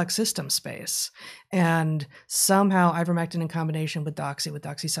complex system space, and somehow ivermectin in combination with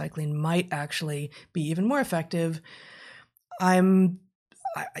doxycycline might actually be even more effective. I'm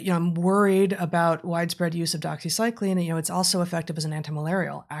worried about widespread use of doxycycline. It's also effective as an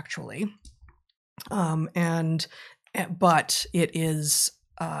antimalarial, actually, but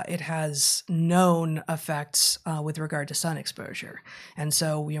it has known effects with regard to sun exposure. And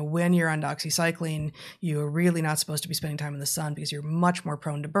so, when you're on doxycycline, you're really not supposed to be spending time in the sun because you're much more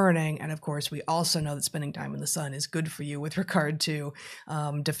prone to burning. And of course, we also know that spending time in the sun is good for you with regard to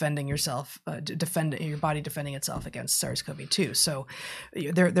defending yourself, your body defending itself against SARS-CoV-2. So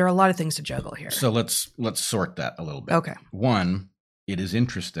there are a lot of things to juggle here. So let's sort that a little bit. Okay. One, it is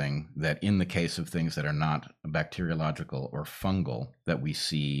interesting that in the case of things that are not bacteriological or fungal, that we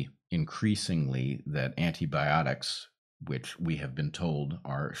see increasingly that antibiotics, which we have been told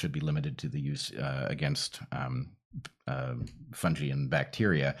should be limited to the use against fungi and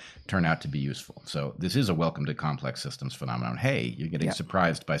bacteria, turn out to be useful. So this is a welcome to complex systems phenomenon. Hey, you're getting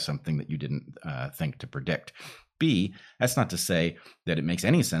surprised by something that you didn't think to predict. B, that's not to say that it makes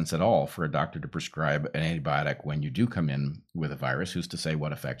any sense at all for a doctor to prescribe an antibiotic when you do come in with a virus. Who's to say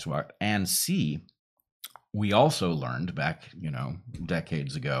what affects what? And C, we also learned back,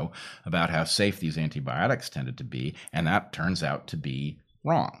 decades ago about how safe these antibiotics tended to be, and that turns out to be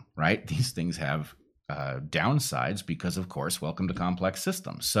wrong, right? These things have downsides because, of course, welcome to complex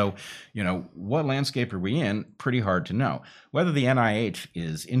systems. So, what landscape are we in? Pretty hard to know. Whether the NIH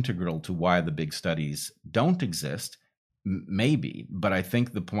is integral to why the big studies don't exist, maybe. But I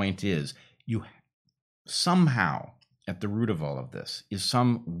think the point is, you somehow, at the root of all of this, is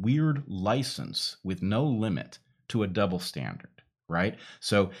some weird license with no limit to a double standard, right?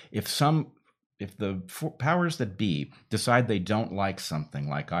 So if the powers that be decide they don't like something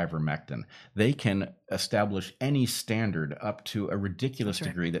like ivermectin, they can establish any standard up to a ridiculous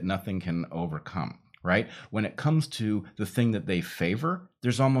degree that nothing can overcome, right? When it comes to the thing that they favor,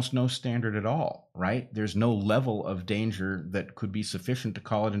 there's almost no standard at all, right? There's no level of danger that could be sufficient to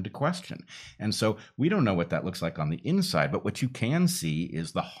call it into question. And so we don't know what that looks like on the inside, but what you can see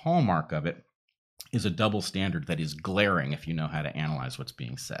is the hallmark of it is a double standard that is glaring if you know how to analyze what's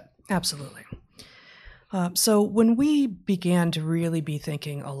being said. Absolutely. So when we began to really be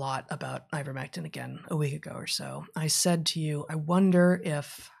thinking a lot about ivermectin again a week ago or so, I said to you, I wonder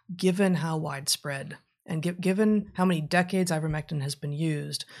if, given how widespread and given how many decades ivermectin has been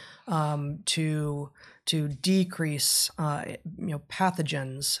used to decrease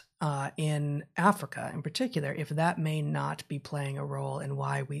pathogens in Africa in particular, if that may not be playing a role in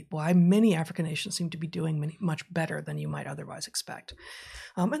why many African nations seem to be doing much better than you might otherwise expect.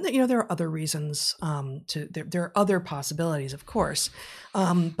 And there are other reasons there are other possibilities, of course.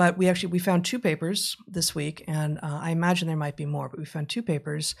 But we found two papers this week, and I imagine there might be more, but we found two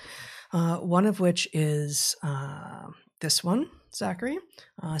papers, one of which is this one, Zachary.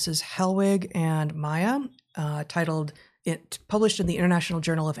 This is Helwig and Maya, published in the International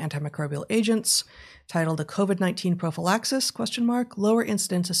Journal of Antimicrobial Agents, titled "A COVID-19 Prophylaxis? Lower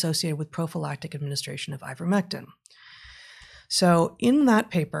incidence associated with prophylactic administration of ivermectin." So in that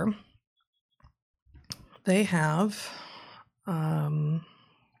paper, they have boy,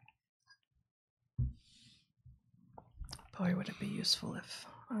 would it be useful if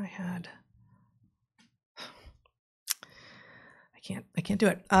I had. I can't do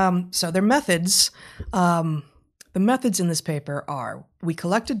it. So their methods. The methods in this paper are: we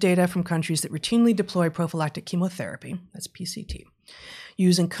collected data from countries that routinely deploy prophylactic chemotherapy, that's PCT,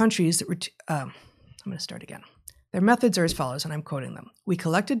 using countries that I'm going to start again. Their methods are as follows, and I'm quoting them. We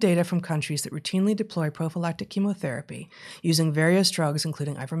collected data from countries that routinely deploy prophylactic chemotherapy using various drugs,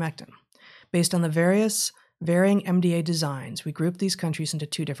 including ivermectin. Based on the varying MDA designs, we grouped these countries into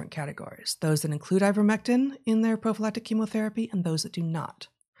two different categories: those that include ivermectin in their prophylactic chemotherapy and those that do not.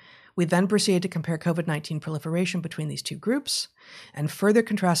 We then proceeded to compare COVID-19 proliferation between these two groups and further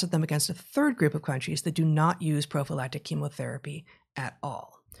contrasted them against a third group of countries that do not use prophylactic chemotherapy at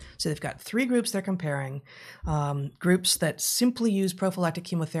all. So they've got three groups they're comparing, groups that simply use prophylactic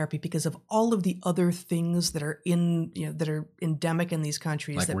chemotherapy because of all of the other things that are that are endemic in these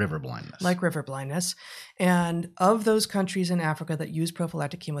countries. Like river blindness. Like river blindness. And of those countries in Africa that use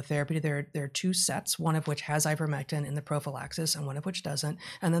prophylactic chemotherapy, there are two sets, one of which has ivermectin in the prophylaxis and one of which doesn't.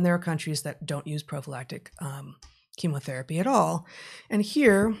 And then there are countries that don't use prophylactic chemotherapy at all. And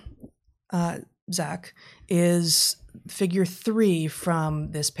here, Zach, is figure 3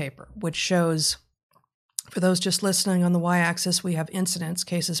 from this paper, which shows, for those just listening, on the y-axis, we have incidence,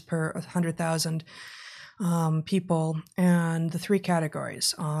 cases per 100,000 people, and the three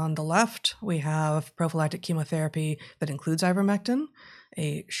categories. On the left, we have prophylactic chemotherapy that includes ivermectin,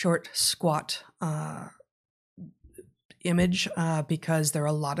 a short, squat image because there are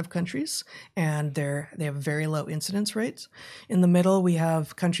a lot of countries and they have very low incidence rates. In the middle, we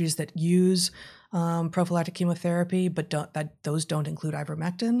have countries that use prophylactic chemotherapy, but those don't include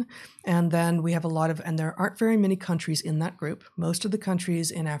ivermectin. And then we have and there aren't very many countries in that group. Most of the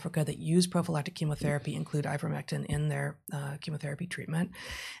countries in Africa that use prophylactic chemotherapy include ivermectin in their chemotherapy treatment.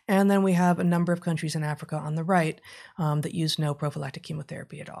 And then we have a number of countries in Africa on the right that use no prophylactic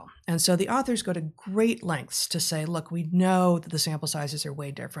chemotherapy at all. And so the authors go to great lengths to say, look, we know that the sample sizes are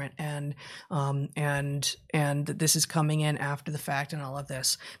way different and that this is coming in after the fact and all of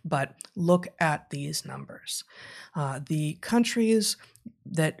this, but look at these numbers. The countries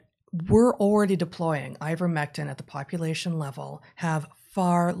that were already deploying ivermectin at the population level have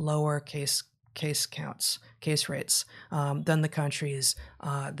far lower case rates than the countries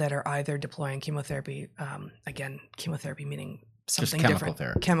that are either deploying chemotherapy, chemotherapy meaning something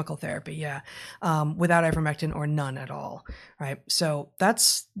different. Chemical therapy, yeah, without ivermectin or none at all, right? So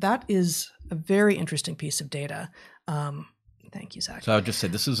that is a very interesting piece of data. Thank you, Zach. So I would just say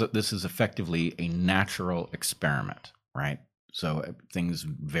this is effectively a natural experiment, right? So things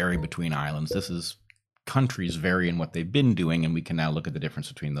vary between islands. Countries vary in what they've been doing, and we can now look at the difference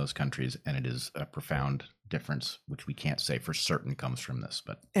between those countries, and it is a profound difference, which we can't say for certain comes from this.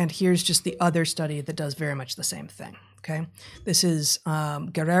 And here's just the other study that does very much the same thing, okay? This is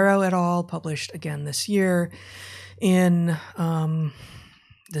Guerrero et al., published again this year in,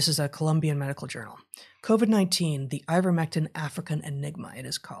 this is a Colombian medical journal. COVID-19, the ivermectin African enigma, it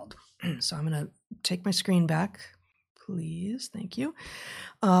is called. So I'm going to take my screen back, please. Thank you.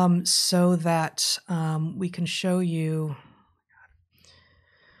 So that we can show you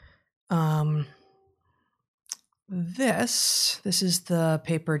this. This is the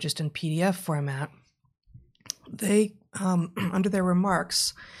paper just in PDF format. They, under their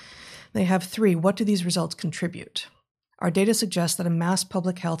remarks, they have 3. What do these results contribute? Our data suggests that a mass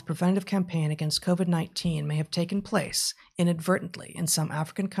public health preventative campaign against COVID-19 may have taken place inadvertently in some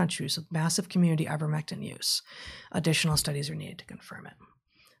African countries with massive community ivermectin use. Additional studies are needed to confirm it.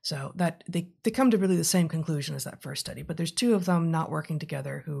 So that they come to really the same conclusion as that first study, but there's 2 of them not working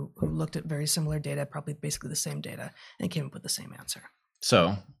together who looked at very similar data, probably basically the same data, and came up with the same answer.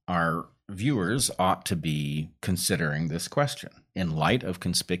 So our viewers ought to be considering this question in light of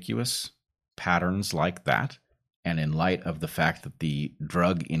conspicuous patterns like that. And in light of the fact that the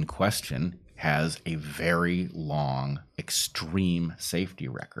drug in question has a very long, extreme safety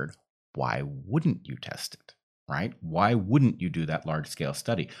record, why wouldn't you test it, right? Why wouldn't you do that large-scale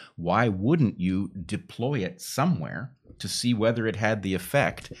study? Why wouldn't you deploy it somewhere to see whether it had the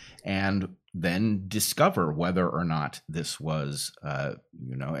effect and then discover whether or not this was, I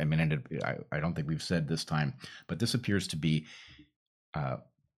don't think we've said this time, but this appears to be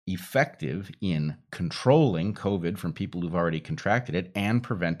effective in controlling COVID from people who've already contracted it and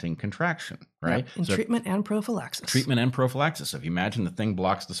preventing contraction, right? Yep, treatment and prophylaxis. Treatment and prophylaxis. If you imagine the thing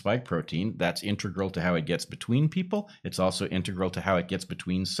blocks the spike protein, that's integral to how it gets between people. It's also integral to how it gets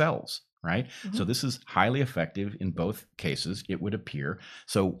between cells, right? Mm-hmm. So this is highly effective in both cases, it would appear.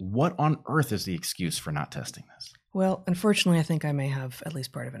 So what on earth is the excuse for not testing this? Well, unfortunately, I think I may have at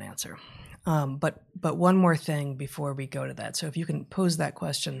least part of an answer. But one more thing before we go to that. So if you can pose that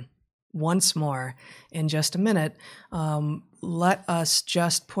question once more in just a minute, let us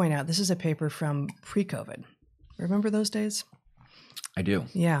just point out, this is a paper from pre-COVID. Remember those days? I do.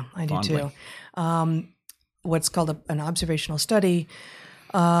 Yeah, I do Fondly. too. What's called an observational study,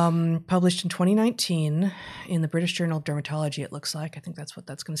 published in 2019 in the British Journal of Dermatology, it looks like. I think that's what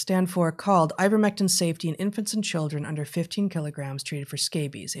that's going to stand for, called Ivermectin Safety in Infants and Children Under 15 Kilograms Treated for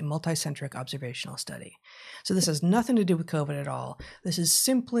Scabies, a multicentric observational study. So this has nothing to do with COVID at all. This is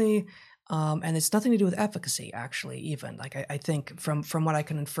simply And it's nothing to do with efficacy, actually, even. Like, I think from what I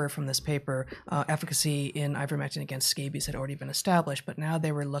can infer from this paper, efficacy in ivermectin against scabies had already been established, but now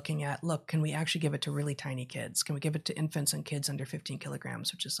they were looking at, look, can we actually give it to really tiny kids? Can we give it to infants and kids under 15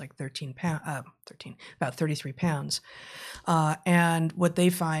 kilograms, which is like about 33 pounds? And what they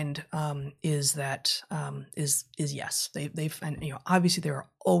find is that yes, and obviously there are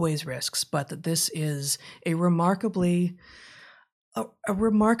always risks, but that this is a remarkably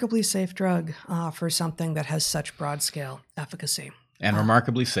safe drug for something that has such broad scale efficacy. And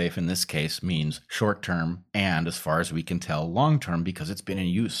remarkably safe in this case means short term and, as far as we can tell, long term, because it's been in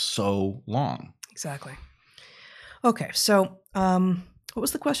use so long. Exactly. Okay, so what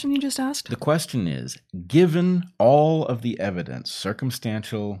was the question you just asked? The question is, given all of the evidence,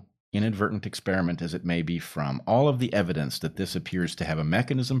 circumstantial, inadvertent experiment as it may be, from all of the evidence that this appears to have a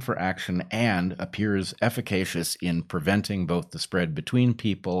mechanism for action and appears efficacious in preventing both the spread between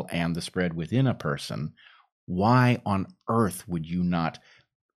people and the spread within a person, why on earth would you not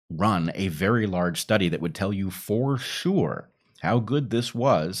run a very large study that would tell you for sure how good this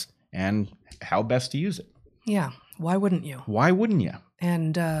was and how best to use it? Yeah, why wouldn't you? Why wouldn't you?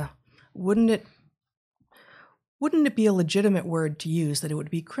 And wouldn't it be a legitimate word to use that it would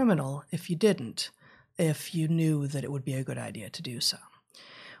be criminal if you didn't, if you knew that it would be a good idea to do so?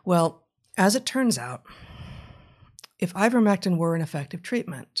 Well, as it turns out, if ivermectin were an effective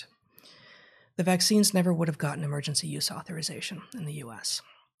treatment, the vaccines never would have gotten emergency use authorization in the U.S.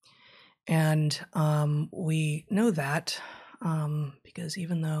 And we know that because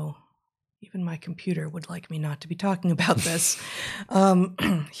even my computer would like me not to be talking about this.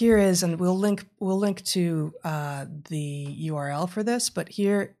 Here is, and we'll link to the URL for this, but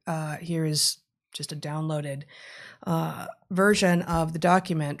here is just a downloaded version of the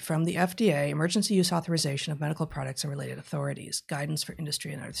document from the FDA, Emergency Use Authorization of Medical Products and Related Authorities, Guidance for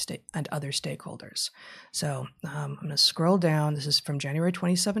Industry and Other Stakeholders. So I'm going to scroll down. This is from January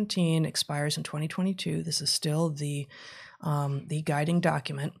 2017, expires in 2022. This is still the guiding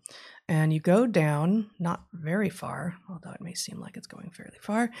document. And you go down, not very far, although it may seem like it's going fairly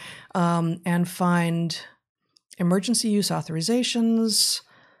far, and find emergency use authorizations.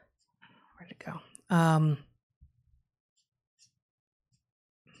 Where'd it go? I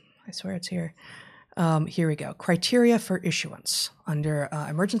swear it's here. Here we go. Criteria for issuance. Under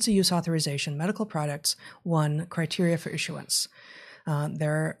emergency use authorization, medical products, 1, criteria for issuance.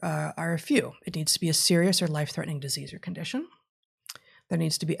 There are a few. It needs to be a serious or life-threatening disease or condition. There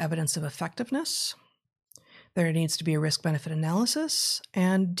needs to be evidence of effectiveness. There needs to be a risk-benefit analysis.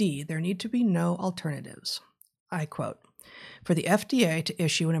 And D, there need to be no alternatives. I quote, "For the FDA to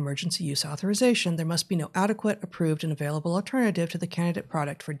issue an emergency use authorization, there must be no adequate, approved, and available alternative to the candidate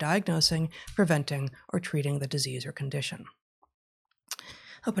product for diagnosing, preventing, or treating the disease or condition.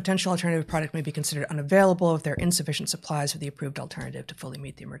 A potential alternative product may be considered unavailable if there are insufficient supplies of the approved alternative to fully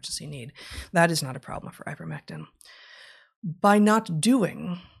meet the emergency need." That is not a problem for ivermectin. By not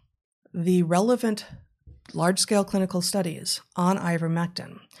doing the relevant large-scale clinical studies on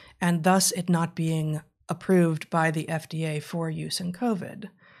ivermectin, and thus it not being approved by the FDA for use in COVID,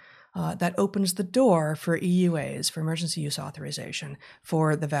 that opens the door for EUAs, for emergency use authorization,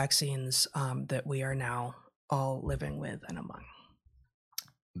 for the vaccines that we are now all living with and among.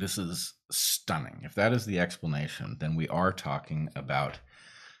 This is stunning. If that is the explanation, then we are talking about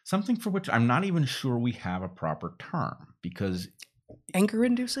something for which I'm not even sure we have a proper term, because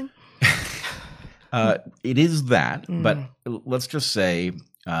Anger-inducing? It is that, but let's just say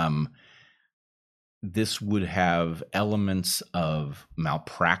this would have elements of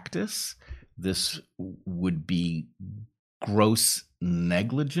malpractice. This would be gross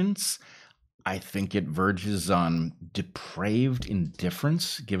negligence. I think it verges on depraved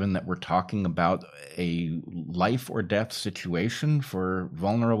indifference, given that we're talking about a life or death situation for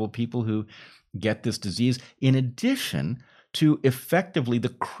vulnerable people who get this disease, in addition to effectively the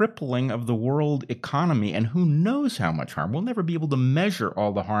crippling of the world economy. And who knows how much harm. We'll never be able to measure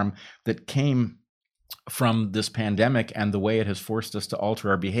all the harm that came from this pandemic and the way it has forced us to alter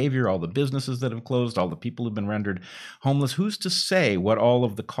our behavior, all the businesses that have closed, all the people who've been rendered homeless. Who's to say what all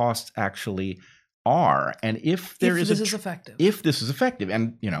of the costs actually are? And if this is effective,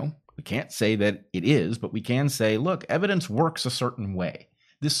 and we can't say that it is, but we can say, look, evidence works a certain way.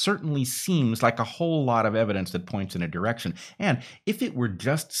 This certainly seems like a whole lot of evidence that points in a direction. And if it were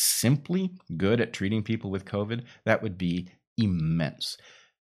just simply good at treating people with COVID, that would be immense.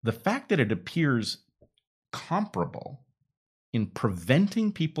 The fact that it appears comparable in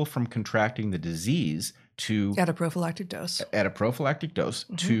preventing people from contracting the disease at a prophylactic dose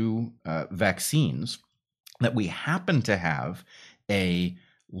to vaccines, that we happen to have a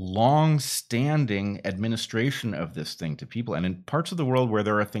long-standing administration of this thing to people. And in parts of the world where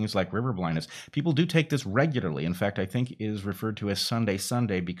there are things like river blindness, people do take this regularly. In fact, I think it is referred to as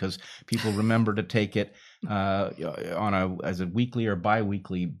Sunday because people remember to take it as a weekly or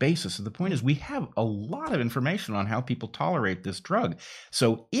bi-weekly basis. So the point is, we have a lot of information on how people tolerate this drug.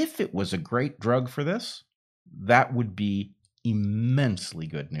 So if it was a great drug for this, that would be immensely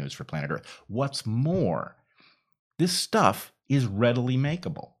good news for planet Earth. What's more, this stuff is readily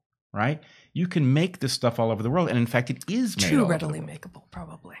makeable, right? You can make this stuff all over the world. And in fact, it is made too readily makeable,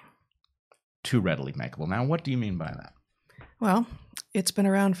 probably. Too readily makeable. Now, what do you mean by that? Well, it's been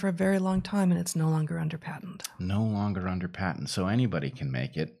around for a very long time and it's no longer under patent. No longer under patent. So anybody can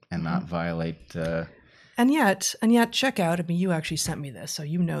make it and not violate... And yet, check out, I mean, you actually sent me this, so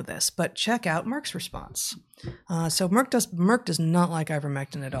you know this, but check out Merck's response. So Merck does not like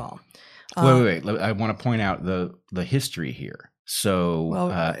ivermectin at all. Wait. I want to point out the history here. So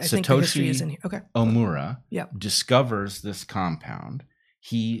Satoshi Omura discovers this compound.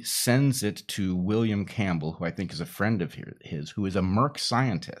 He sends it to William Campbell, who I think is a friend of his, who is a Merck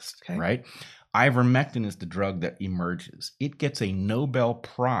scientist, right? Ivermectin is the drug that emerges. It gets a Nobel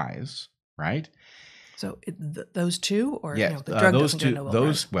Prize, right? So those two, or yes, the drug those doesn't two. get a Nobel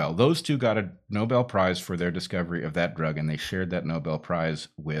Prize? Well, those two got a Nobel Prize for their discovery of that drug, and they shared that Nobel Prize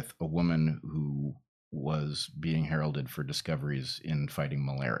with a woman who was being heralded for discoveries in fighting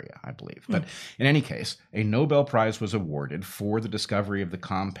malaria, I believe. But in any case, a Nobel Prize was awarded for the discovery of the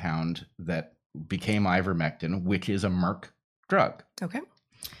compound that became ivermectin, which is a Merck drug. Okay.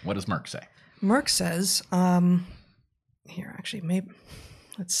 What does Merck say? Merck says, here, actually, maybe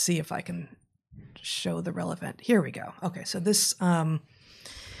let's see if I can show the relevant. Here we go. Okay, so this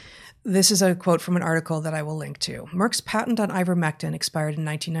is a quote from an article that I will link to. Merck's patent on ivermectin expired in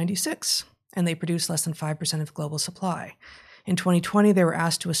 1996, and they produce less than 5% of global supply. In 2020, they were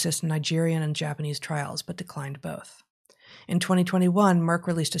asked to assist in Nigerian and Japanese trials, but declined both. In 2021, Merck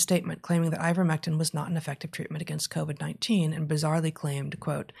released a statement claiming that ivermectin was not an effective treatment against COVID-19 and bizarrely claimed,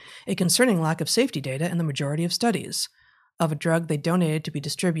 quote, a concerning lack of safety data in the majority of studies of a drug they donated to be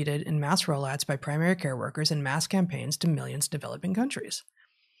distributed in mass rollouts by primary care workers in mass campaigns to millions of developing countries.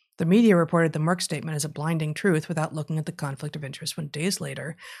 The media reported the Merck statement as a blinding truth without looking at the conflict of interest when days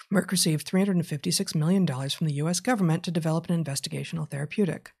later, Merck received $356 million from the U.S. government to develop an investigational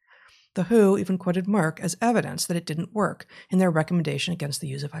therapeutic. The WHO even quoted Merck as evidence that it didn't work in their recommendation against the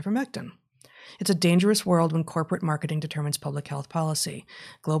use of ivermectin. It's a dangerous world when corporate marketing determines public health policy.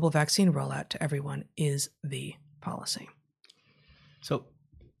 Global vaccine rollout to everyone is the policy. So,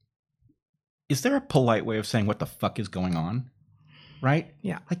 is there a polite way of saying what the fuck is going on? Right?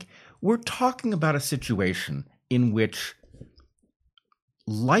 Yeah. Like, we're talking about a situation in which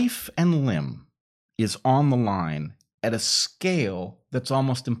life and limb is on the line at a scale that's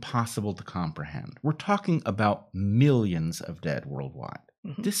almost impossible to comprehend. We're talking about millions of dead worldwide.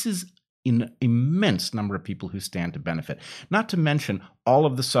 Mm-hmm. This is an immense number of people who stand to benefit, not to mention all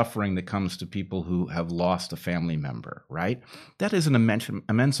of the suffering that comes to people who have lost a family member, right? That is an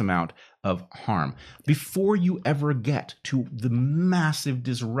immense amount of harm before you ever get to the massive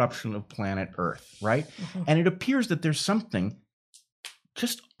disruption of planet Earth, right? Mm-hmm. And it appears that there's something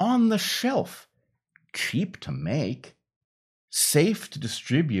just on the shelf, cheap to make, safe to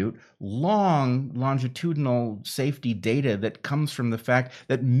distribute, long longitudinal safety data that comes from the fact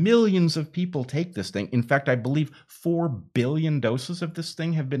that millions of people take this thing. In fact, I believe 4 billion doses of this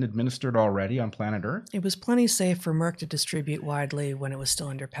thing have been administered already on planet Earth. It was plenty safe for Merck to distribute widely when it was still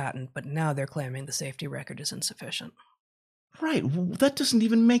under patent, but now they're claiming the safety record is insufficient. Right. Well, that doesn't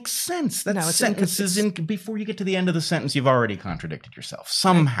even make sense. That sentence is in before you get to the end of the sentence, you've already contradicted yourself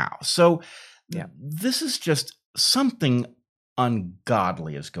somehow. Right. So this is just something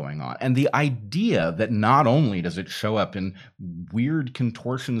ungodly is going on. And the idea that not only does it show up in weird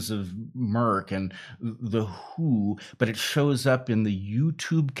contortions of Merck and the WHO, but it shows up in the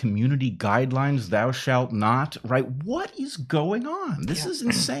YouTube community guidelines, thou shalt not, right? What is going on? This is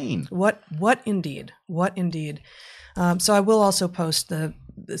insane. What indeed? What indeed? So I will also post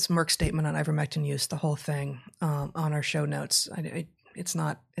this Merck statement on ivermectin use, the whole thing, on our show notes. It's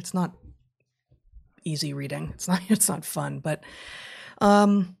not easy reading. It's not fun, but I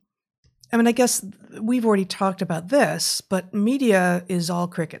mean, I guess we've already talked about this, but media is all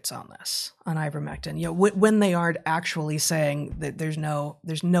crickets on this, on ivermectin. You know, when they aren't actually saying that there's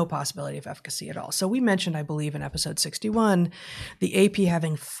no possibility of efficacy at all. So we mentioned, I believe, in episode 61, the AP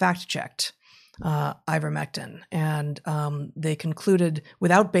having fact checked ivermectin. And they concluded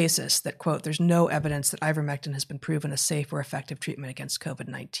without basis that, quote, there's no evidence that ivermectin has been proven a safe or effective treatment against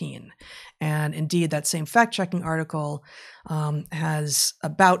COVID-19. And indeed, that same fact-checking article has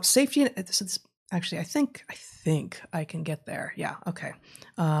about safety. Actually, I think I can get there. Yeah, okay.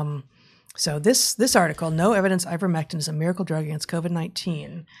 So this article, no evidence ivermectin is a miracle drug against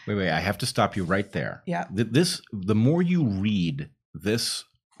COVID-19. Wait, I have to stop you right there. Yeah. The more you read this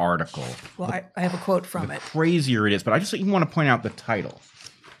article, well, I have a quote from it. Crazier it is, but I just even want to point out the title.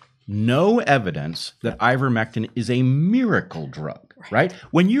 No evidence that ivermectin is a miracle drug, right?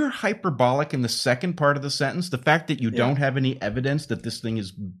 When you're hyperbolic in the second part of the sentence, the fact that you don't have any evidence that this thing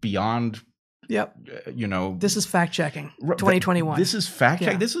is beyond this is fact checking 2021. This is fact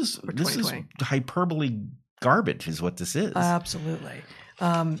check. Yeah. This is hyperbole garbage is what this is. Absolutely.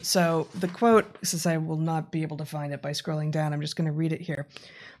 So the quote, since I will not be able to find it by scrolling down, I'm just going to read it here.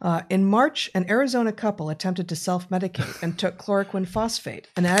 In March, an Arizona couple attempted to self-medicate and took chloroquine phosphate,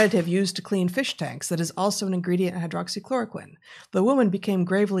 an additive used to clean fish tanks that is also an ingredient in hydroxychloroquine. The woman became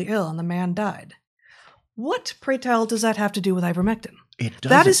gravely ill and the man died. What, pray tell, does that have to do with ivermectin? It doesn't.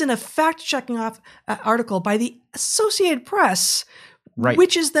 That is in a fact-checking article by the Associated Press, right,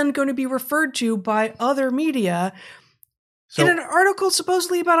 which is then going to be referred to by other media in an article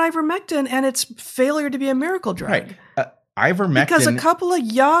supposedly about ivermectin and its failure to be a miracle drug. Right. Ivermectin, because a couple of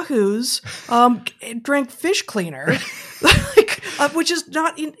yahoos drank fish cleaner, which is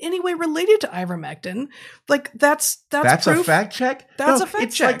not in any way related to ivermectin. Like that's proof. A fact check. That's a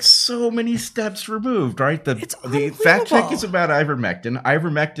fact check. It's like so many steps removed, right? The unbelievable. Fact check is about ivermectin.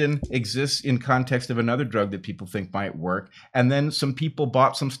 Ivermectin exists in context of another drug that people think might work, and then some people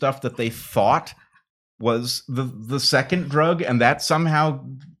bought some stuff that they thought was the second drug, and that somehow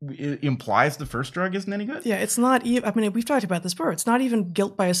implies the first drug isn't any good. Yeah, it's not even, I mean, we've talked about this before. It's not even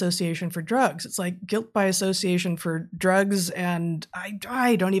guilt by association for drugs. It's like guilt by association for drugs, and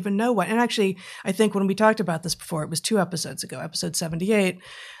I don't even know what. And actually, I think when we talked about this before, it was 2 episodes ago, episode 78,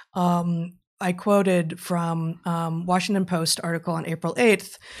 I quoted from Washington Post article on April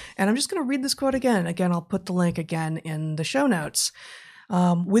 8th, and I'm just going to read this quote again. Again, I'll put the link again in the show notes.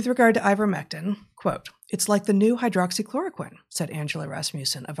 With regard to ivermectin, quote, "It's like the new hydroxychloroquine," said Angela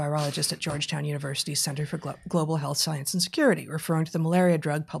Rasmussen, a virologist at Georgetown University's Center for Global Health Science and Security, referring to the malaria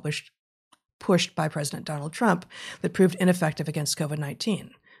drug pushed by President Donald Trump that proved ineffective against COVID-19.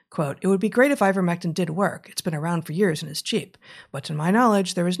 Quote, "It would be great if ivermectin did work. It's been around for years and is cheap. But to my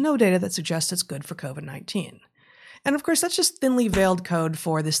knowledge, there is no data that suggests it's good for COVID-19. And of course, that's just thinly veiled code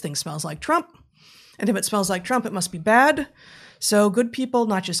for this thing smells like Trump. And if it smells like Trump, it must be bad. So good people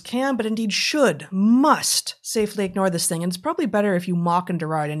not just can, but indeed must safely ignore this thing. And it's probably better if you mock and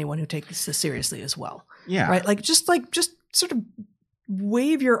deride anyone who takes this seriously as well. Yeah. Right? Just sort of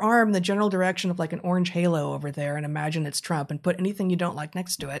wave your arm in the general direction of like an orange halo over there and imagine it's Trump and put anything you don't like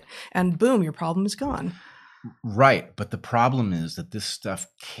next to it. And boom, your problem is gone. Right. But the problem is that this stuff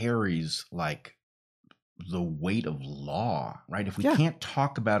carries like the weight of law, right? If we can't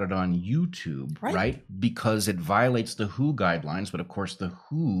talk about it on YouTube, right? Because it violates the WHO guidelines, but of course the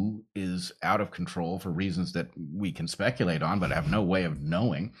WHO is out of control for reasons that we can speculate on, but have no way of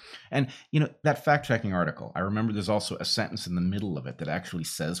knowing. And, that fact-checking article, I remember there's also a sentence in the middle of it that actually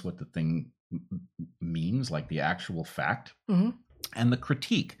says what the thing means, like the actual fact. Mm-hmm. And the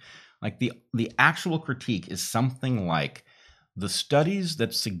critique, like the actual critique is something like, the studies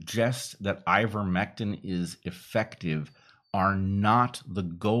that suggest that ivermectin is effective are not the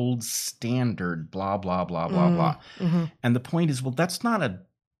gold standard, blah, blah, blah, blah, blah. Mm-hmm. And the point is, well, that's not an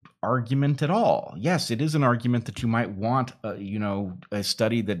argument at all. Yes, it is an argument that you might want, a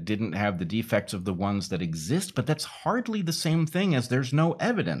study that didn't have the defects of the ones that exist, but that's hardly the same thing as there's no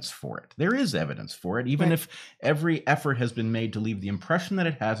evidence for it. There is evidence for it, even if every effort has been made to leave the impression that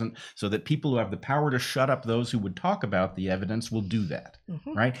it hasn't, so that people who have the power to shut up those who would talk about the evidence will do that,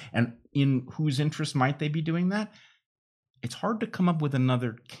 right? And in whose interest might they be doing that? It's hard to come up with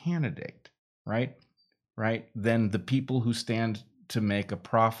another candidate, right? Than the people who stand to make a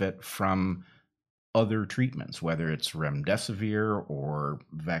profit from other treatments, whether it's remdesivir or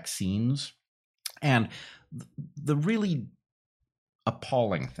vaccines. And the really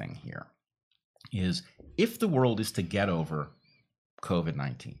appalling thing here is if the world is to get over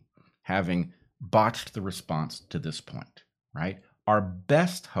COVID-19, having botched the response to this point, right? Our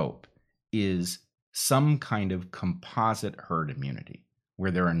best hope is some kind of composite herd immunity, where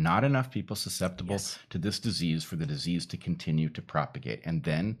there are not enough people susceptible to this disease for the disease to continue to propagate. And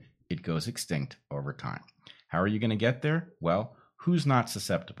then it goes extinct over time. How are you going to get there? Well, who's not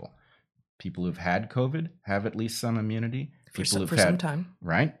susceptible? People who've had COVID have at least some immunity. for some time.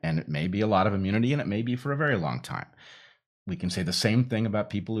 Right? And it may be a lot of immunity, and it may be for a very long time. We can say the same thing about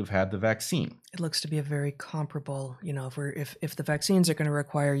people who've had the vaccine. It looks to be a very comparable, if the vaccines are going to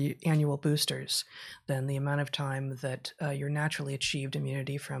require annual boosters, then the amount of time that your naturally achieved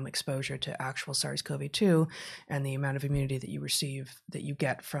immunity from exposure to actual SARS-CoV-2 and the amount of immunity that you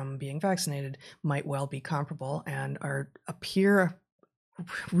get from being vaccinated might well be comparable and appear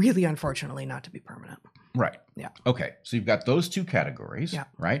really, unfortunately, not to be permanent. Right. Yeah. Okay. So you've got those two categories,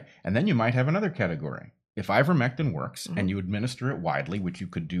 right? And then you might have another category. If ivermectin works and you administer it widely, which you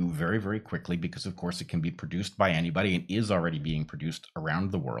could do very, very quickly because, of course, it can be produced by anybody and is already being produced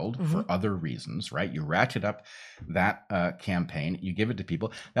around the world for other reasons, right? You ratchet up that campaign, you give it to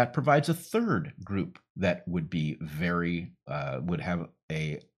people. That provides a third group that would be would have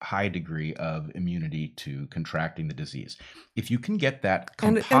a high degree of immunity to contracting the disease. If you can get that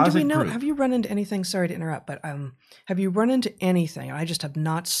composite and do we know, group, have you run into anything, sorry to interrupt, but have you run into anything, I just have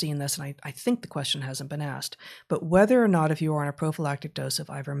not seen this, and I think the question hasn't been asked, but whether or not if you are on a prophylactic dose of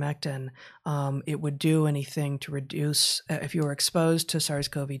ivermectin, it would do anything to reduce, if you are exposed to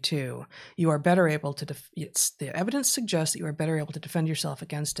SARS-CoV-2, you are better able to, the evidence suggests that you are better able to defend yourself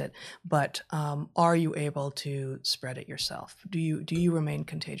against it, but are you able to spread it yourself? Do you remain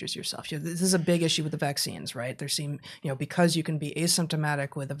contagious yourself? This is a big issue with the vaccines, right? There seem, because you can be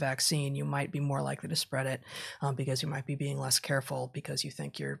asymptomatic with a vaccine, you might be more likely to spread it because you might be being less careful because you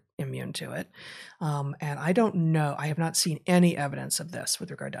think you're immune to it. And I don't know. I have not seen any evidence of this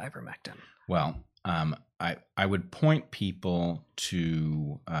with regard to ivermectin. Well, I would point people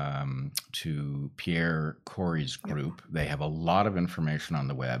to Pierre Corey's group. They have a lot of information on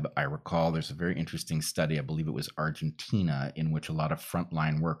the web. I recall there's a very interesting study, I believe it was Argentina, in which a lot of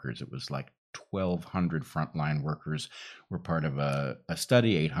frontline workers, it was like 1,200 frontline workers were part of a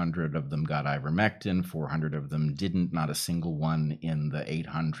study. 800 of them got ivermectin, 400 of them didn't. Not a single one in the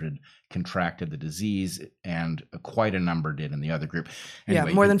 800 contracted the disease, and quite a number did in the other group.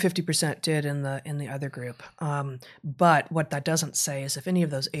 Anyway, more than 50% did in the other group. But what that doesn't say is if any of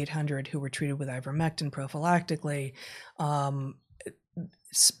those 800 who were treated with ivermectin prophylactically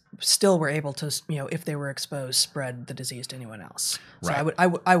still were able to, if they were exposed, spread the disease to anyone else. So right.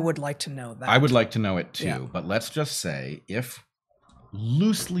 I would like to know that. I would like to know it too. But let's just say, if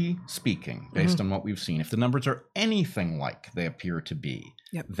loosely speaking, based on what we've seen, if the numbers are anything like they appear to be,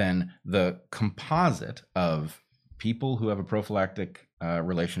 then the composite of people who have a prophylactic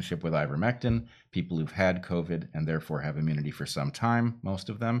relationship with ivermectin, people who've had COVID and therefore have immunity for some time, most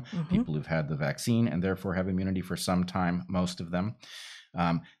of them, people who've had the vaccine and therefore have immunity for some time, most of them,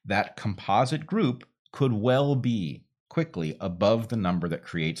 that composite group could well be quickly above the number that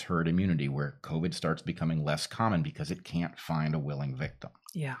creates herd immunity, where COVID starts becoming less common because it can't find a willing victim.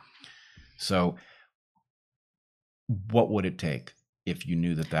 Yeah. So what would it take if you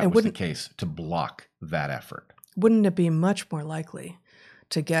knew that was the case to block that effort? Wouldn't it be much more likely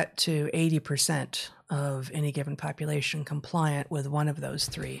to get to 80% of any given population compliant with one of those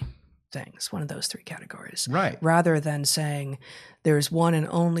three things, one of those three categories? Right. Rather than saying there's one and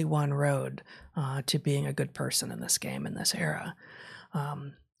only one road to being a good person in this game, in this era. The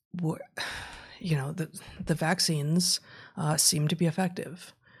vaccines seem to be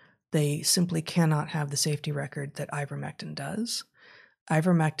effective. They simply cannot have the safety record that ivermectin does.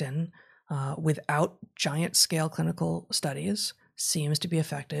 Ivermectin, without giant-scale clinical studies, seems to be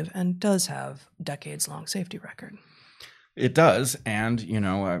effective and does have decades-long safety record. It does. And,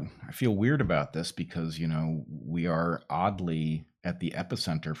 I feel weird about this because, we are oddly at the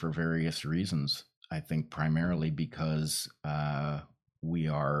epicenter for various reasons. I think primarily because we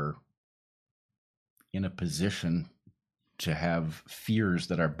are in a position to have fears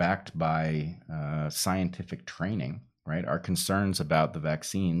that are backed by scientific training, right? Our concerns about the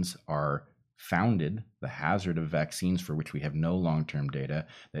vaccines are founded, the hazard of vaccines for which we have no long-term data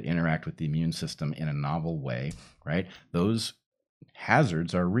that interact with the immune system in a novel way, right? Those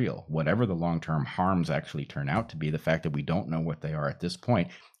hazards are real. Whatever the long-term harms actually turn out to be, the fact that we don't know what they are at this point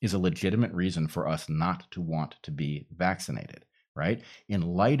is a legitimate reason for us not to want to be vaccinated, right? In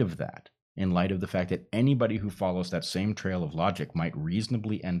light of that, in light of the fact that anybody who follows that same trail of logic might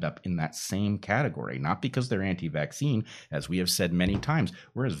reasonably end up in that same category, not because they're anti-vaccine, as we have said many times,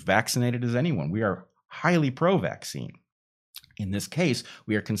 we're as vaccinated as anyone. We are highly pro-vaccine. In this case,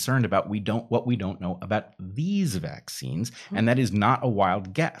 we are concerned about what we don't know about these vaccines, and that is not a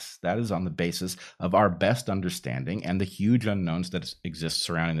wild guess. That is on the basis of our best understanding and the huge unknowns that exist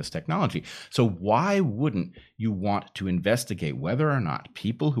surrounding this technology. So why wouldn't you want to investigate whether or not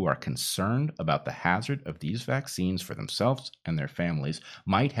people who are concerned about the hazard of these vaccines for themselves and their families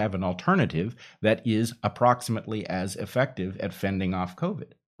might have an alternative that is approximately as effective at fending off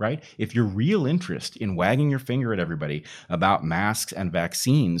COVID? Right? If your real interest in wagging your finger at everybody about masks and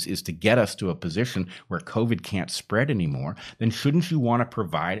vaccines is to get us to a position where COVID can't spread anymore, then shouldn't you want to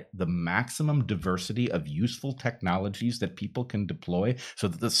provide the maximum diversity of useful technologies that people can deploy so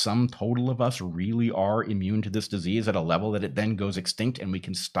that the sum total of us really are immune to this disease at a level that it then goes extinct and we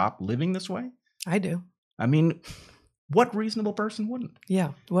can stop living this way? I do. I mean, what reasonable person wouldn't?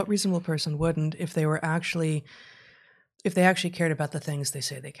 Yeah. What reasonable person wouldn't if they actually cared about the things they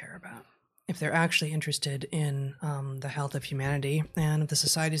say they care about, if they're actually interested in the health of humanity and of the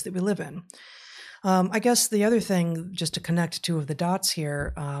societies that we live in. I guess the other thing, just to connect two of the dots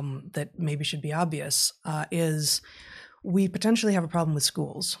here that maybe should be obvious, is we potentially have a problem with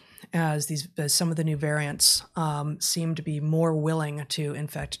schools as some of the new variants seem to be more willing to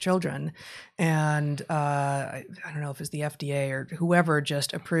infect children. And I don't know if it's the FDA or whoever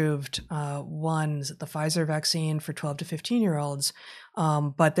just approved the Pfizer vaccine for 12 to 15-year-olds.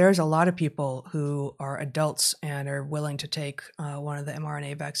 But there's a lot of people who are adults and are willing to take one of the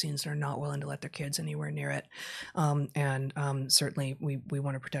mRNA vaccines and are not willing to let their kids anywhere near it. Certainly we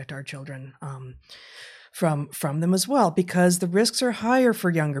want to protect our children from them as well, because the risks are higher for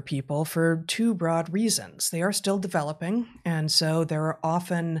younger people for two broad reasons. They are still developing, and so there are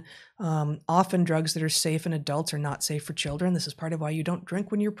often drugs that are safe in adults are not safe for children. This is part of why you don't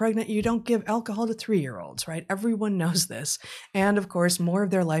drink when you're pregnant. You don't give alcohol to 3-year-olds, right? Everyone knows this. And of course, more of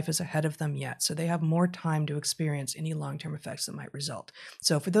their life is ahead of them yet, so they have more time to experience any long-term effects that might result.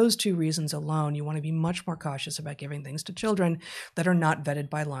 So for those two reasons alone, you want to be much more cautious about giving things to children that are not vetted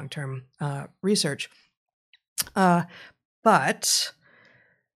by long-term research. But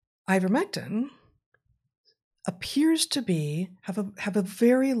ivermectin appears to have a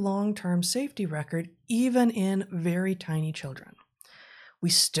very long-term safety record, even in very tiny children.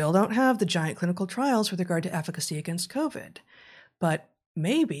 We still don't have the giant clinical trials with regard to efficacy against COVID, but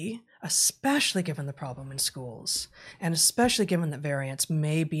maybe, especially given the problem in schools, and especially given that variants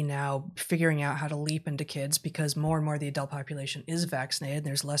may be now figuring out how to leap into kids because more and more of the adult population is vaccinated,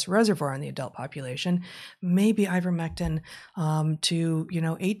 there's less reservoir in the adult population, maybe ivermectin to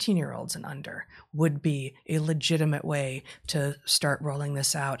 18-year-olds and under would be a legitimate way to start rolling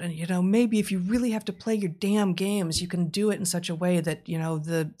this out. And maybe if you really have to play your damn games, you can do it in such a way that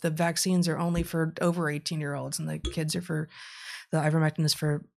the vaccines are only for over 18-year-olds and the ivermectin is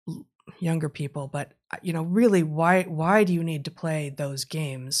for younger people. But really, why do you need to play those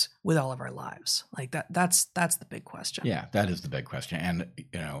games with all of our lives? Like that's the big question. Yeah, that is the big question. And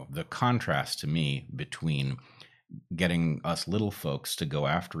the contrast to me between getting us little folks to go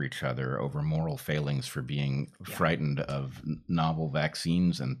after each other over moral failings for being frightened of novel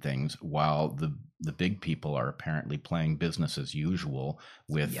vaccines and things, while the big people are apparently playing business as usual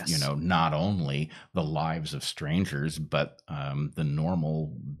with, not only the lives of strangers, but the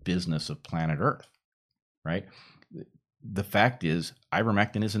normal business of planet Earth, right? The fact is,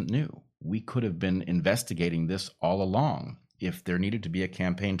 ivermectin isn't new. We could have been investigating this all along. If there needed to be a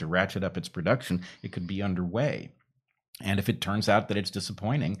campaign to ratchet up its production, it could be underway. And if it turns out that it's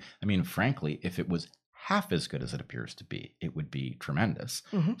disappointing, I mean, frankly, if it was half as good as it appears to be, it would be tremendous.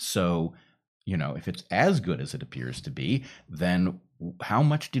 Mm-hmm. So, if it's as good as it appears to be, then how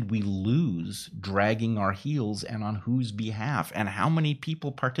much did we lose dragging our heels, and on whose behalf? And how many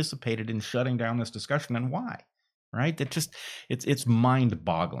people participated in shutting down this discussion, and why? Right? It's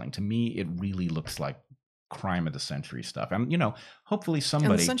mind-boggling. To me, it really looks like crime of the century stuff. And hopefully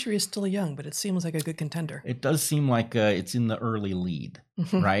somebody. And the century is still young, but it seems like a good contender. It does seem like it's in the early lead,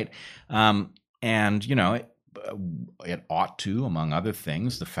 right? And it ought to, among other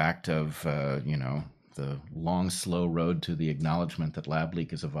things, the fact of the long, slow road to the acknowledgement that lab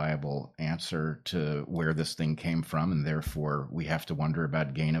leak is a viable answer to where this thing came from, and therefore we have to wonder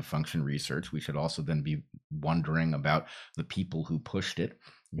about gain of function research. We should also then be wondering about the people who pushed it.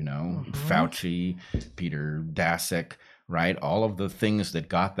 Fauci, Peter Daszak, right? All of the things that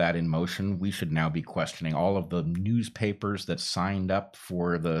got that in motion, we should now be questioning. All of the newspapers that signed up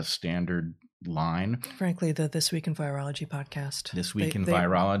for the standard line. Frankly, the This Week in Virology podcast. This Week in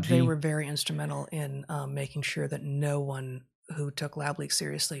Virology. They were very instrumental in making sure that no one who took lab leaks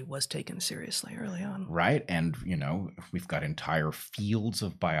seriously was taken seriously early on. Right. And, we've got entire fields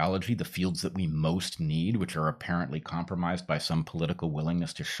of biology, the fields that we most need, which are apparently compromised by some political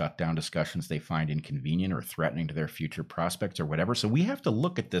willingness to shut down discussions they find inconvenient or threatening to their future prospects or whatever. So we have to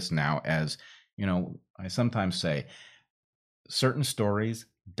look at this now as, I sometimes say certain stories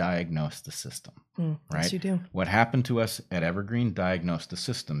diagnose the system, right? Yes, you do. What happened to us at Evergreen diagnosed the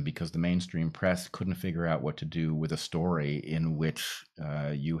system because the mainstream press couldn't figure out what to do with a story in which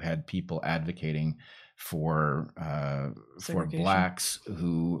you had people advocating for blacks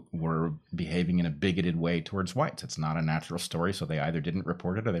who were behaving in a bigoted way towards whites. It's not a natural story, so they either didn't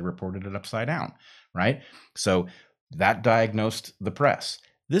report it or they reported it upside down, right? So that diagnosed the press.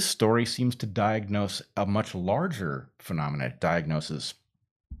 This story seems to diagnose a much larger phenomenon. It diagnoses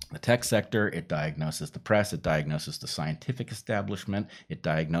the tech sector, it diagnoses the press, it diagnoses the scientific establishment, it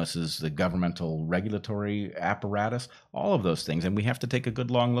diagnoses the governmental regulatory apparatus, all of those things. And we have to take a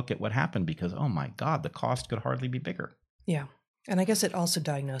good long look at what happened because, oh my God, the cost could hardly be bigger. Yeah. And I guess it also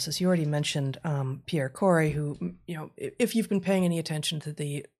diagnoses, you already mentioned Pierre Corey, who, if you've been paying any attention to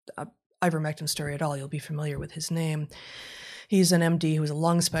the ivermectin story at all, you'll be familiar with his name. He's an MD who's a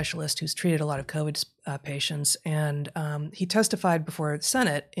lung specialist who's treated a lot of COVID patients. And he testified before the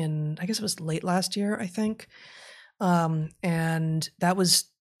Senate in, I guess it was late last year, I think. And that was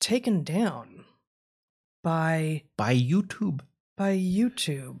taken down by YouTube.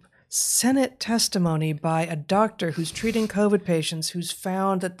 Senate testimony by a doctor who's treating COVID patients who's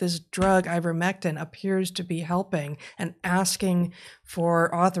found that this drug, ivermectin, appears to be helping and asking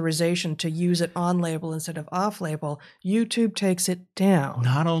for authorization to use it on label instead of off label. YouTube takes it down.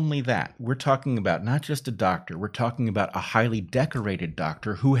 Not only that, we're talking about not just a doctor, we're talking about a highly decorated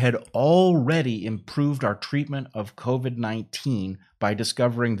doctor who had already improved our treatment of COVID-19 by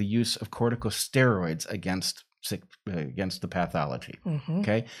discovering the use of corticosteroids against the pathology.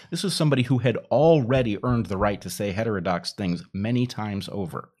 Okay, this was somebody who had already earned the right to say heterodox things many times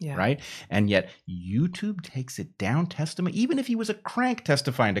over, right? And yet YouTube takes it down. Testimony, even if he was a crank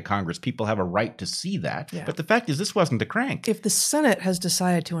testifying to Congress, people have a right to see that. But the fact is, this wasn't a crank. If the Senate has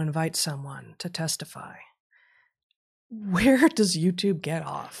decided to invite someone to testify, where does YouTube get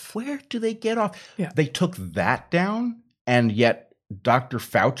off? Where do they get off? They took that down, and yet Dr.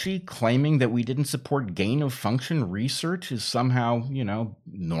 Fauci claiming that we didn't support gain of function research is somehow,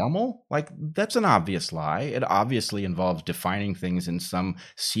 normal? Like, that's an obvious lie. It obviously involves defining things in some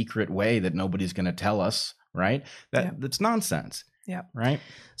secret way that nobody's going to tell us, right? That's nonsense. Yeah. Right.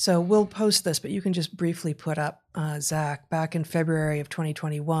 So we'll post this, but you can just briefly put up, Zach, back in February of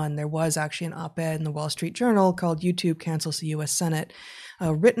 2021, there was actually an op-ed in the Wall Street Journal called YouTube Cancels the U.S. Senate,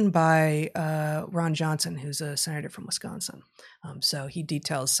 written by Ron Johnson, who's a senator from Wisconsin. So he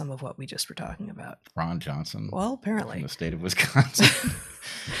details some of what we just were talking about. Ron Johnson? Well, apparently. From the state of Wisconsin.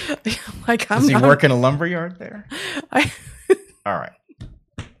 Does he work in a lumberyard there? All right.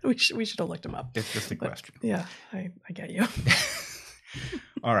 We should have looked him up. It's just a question. Yeah, I get you.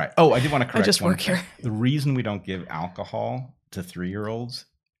 All right. Oh, I did want to correct I just work here. The reason we don't give alcohol to 3-year-olds,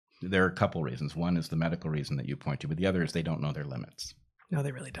 there are a couple reasons. One is the medical reason that you point to, but the other is they don't know their limits. No,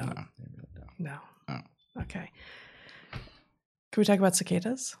 they really don't. No, they really don't. No. Oh. Okay. Can we talk about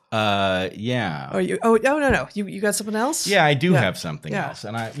cicadas? Yeah. No. You got something else? Yeah, I do have something else,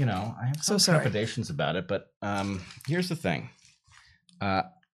 and I have some sorry. trepidations about it. But here's the thing: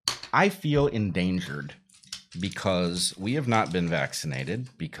 I feel endangered because we have not been vaccinated,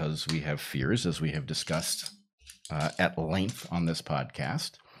 because we have fears, as we have discussed at length on this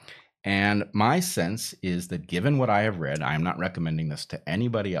podcast. And my sense is that given what I have read, I am not recommending this to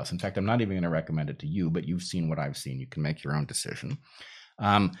anybody else. In fact, I'm not even going to recommend it to you, but you've seen what I've seen. You can make your own decision.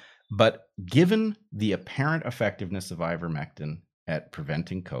 But given the apparent effectiveness of ivermectin at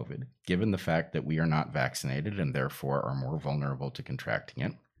preventing COVID, given the fact that we are not vaccinated and therefore are more vulnerable to contracting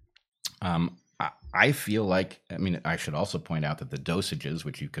it, I feel like, I should also point out that the dosages,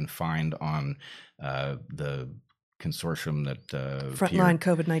 which you can find on the consortium that Frontline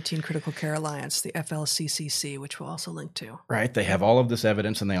COVID-19 Critical Care Alliance, the FLCCC, which we'll also link to. Right. They have all of this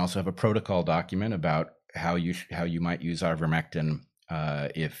evidence, and they also have a protocol document about how you might use ivermectin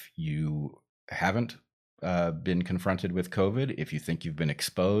if you haven't been confronted with COVID, if you think you've been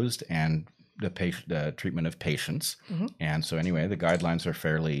exposed, and the treatment of patients. Mm-hmm. And so anyway, the guidelines are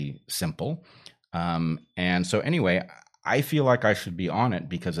fairly simple. And so anyway, I feel like I should be on it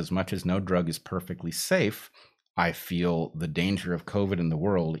because as much as no drug is perfectly safe, I feel the danger of COVID in the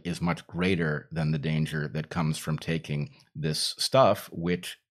world is much greater than the danger that comes from taking this stuff,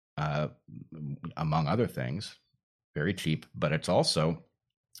 which, among other things, very cheap, but it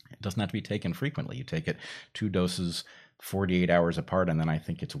doesn't have to be taken frequently. You take it 2 doses 48 hours apart, and then I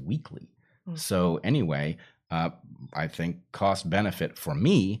think it's weekly. Mm. So anyway, I think cost benefit for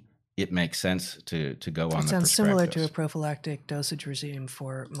me, it makes sense to go on the It sounds prescribed similar dose. to a prophylactic dosage regime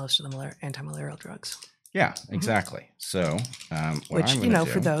for most of the anti-malarial drugs. Yeah, exactly. So, Which, I'm gonna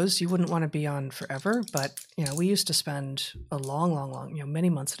for do- those, you wouldn't want to be on forever, but, we used to spend a long, many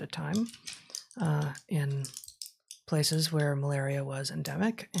months at a time in places where malaria was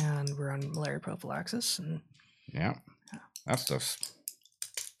endemic, and we're on malaria prophylaxis. And yeah, that's just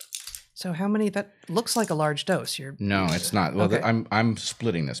so how many, that looks like a large dose. no, it's not. Well, okay. I'm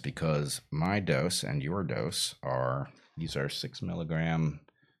splitting this because my dose and your dose these are 6 milligram.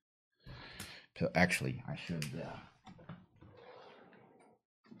 Actually, I should.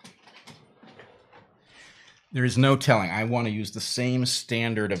 There is no telling. I want to use the same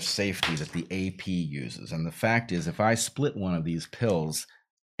standard of safety that the AP uses. And the fact is, if I split one of these pills,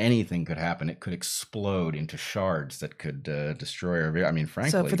 anything could happen. It could explode into shards that could destroy our. Frankly.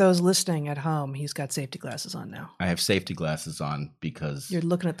 So for those listening at home, he's got safety glasses on now. I have safety glasses on because you're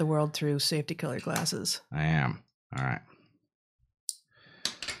looking at the world through safety color glasses. I am. All right.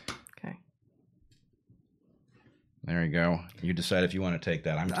 Okay. There you go. You decide if you want to take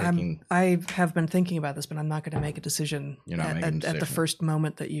that. I have been thinking about this, but I'm not going to make a decision. You're not making a decision at the first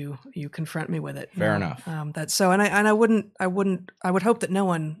moment that you confront me with it. Fair enough. That's so, and I would hope that no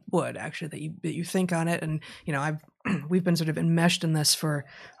one would actually, that you think on it. And we've been sort of enmeshed in this for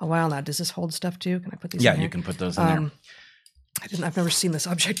a while now. Does this hold stuff too? Can I put these? Yeah, in here? you can put those in there. I've never seen this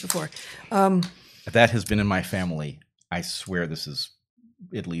object before. That has been in my family. I swear this is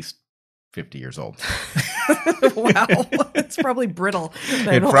at least 50 years old. Wow, it's probably brittle.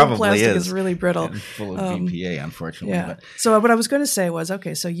 It probably plastic is really brittle, and full of BPA, unfortunately. Yeah. But. So what I was going to say was,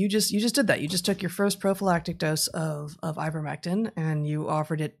 okay, so you just did that. You just took your first prophylactic dose of ivermectin, and you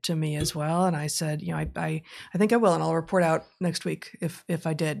offered it to me as well. And I said, I think I will, and I'll report out next week if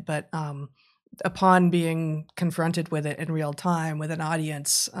I did. But upon being confronted with it in real time with an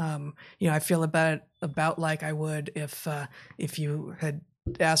audience, I feel about like I would if you had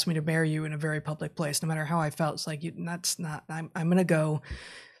asked me to marry you in a very public place. No matter how I felt, it's like that's not. I'm going to go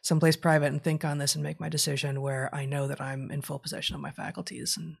someplace private and think on this and make my decision where I know that I'm in full possession of my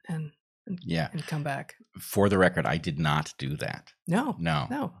faculties and come back. For the record, I did not do that. No.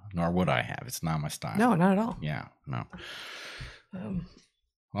 Nor would I have. It's not my style. No, not at all. Yeah, no.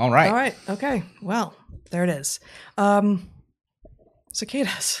 All right. Okay. Well, there it is.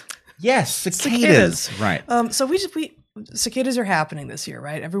 Cicadas. Yes, cicadas. Right. So cicadas are happening this year,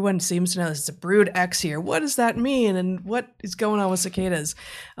 right? Everyone seems to know this. It's a brood X here. What does that mean? And what is going on with cicadas?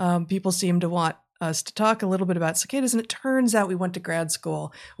 People seem to want us to talk a little bit about cicadas. And it turns out we went to grad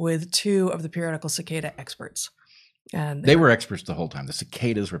school with two of the periodical cicada experts. And they were experts the whole time. The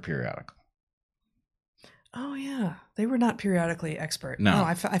cicadas were periodical. Oh, yeah. They were not periodically expert. No.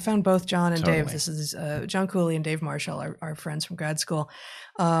 I found both John and Totally. Dave. This is John Cooley and Dave Marshall, our friends from grad school,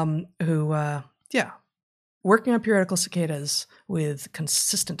 who, working on periodical cicadas with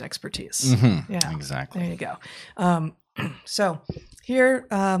consistent expertise. Mm-hmm. Yeah, exactly. There you go. So here,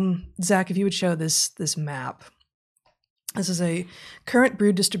 Zach, if you would show this map. This is a current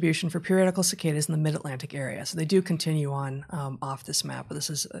brood distribution for periodical cicadas in the mid-Atlantic area. So they do continue on off this map, but this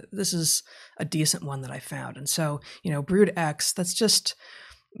is a decent one that I found. And so, brood X, that's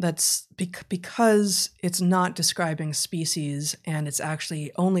because it's not describing species and it's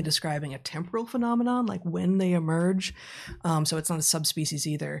actually only describing a temporal phenomenon, like when they emerge. So it's not a subspecies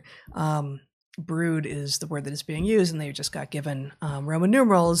either. Brood is the word that is being used, and they just got given Roman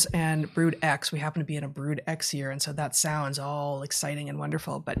numerals, and brood X, we happen to be in a brood X year, and so that sounds all exciting and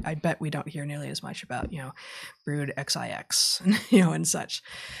wonderful, but I bet we don't hear nearly as much about, brood XIX, and such.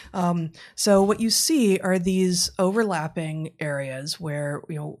 So what you see are these overlapping areas where,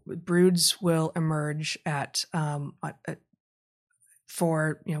 broods will emerge at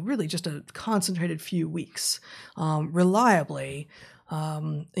for, really just a concentrated few weeks, reliably,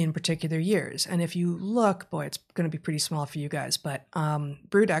 in particular years. And if you look, boy, it's going to be pretty small for you guys, but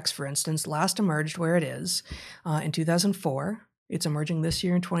brood X, for instance, last emerged where it is in 2004. It's emerging this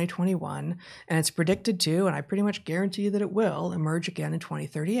year in 2021, and it's predicted to, and I pretty much guarantee you that it will, emerge again in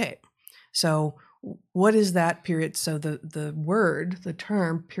 2038. So what is that period? So the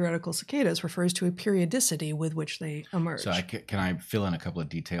term periodical cicadas refers to a periodicity with which they emerge. So can I fill in a couple of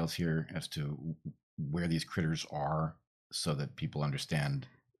details here as to where these critters are, so that people understand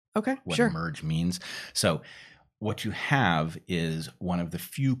what emerge means. So what you have is one of the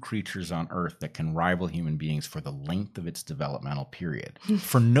few creatures on Earth that can rival human beings for the length of its developmental period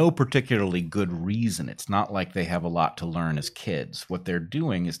for no particularly good reason. It's not like they have a lot to learn as kids. What they're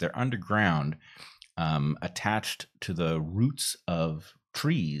doing is they're underground attached to the roots of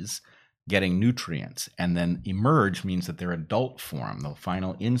trees getting nutrients. And then emerge means that their adult form, the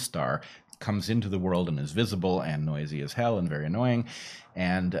final instar, comes into the world and is visible and noisy as hell and very annoying.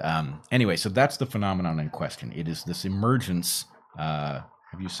 And anyway, so that's the phenomenon in question. It is this emergence.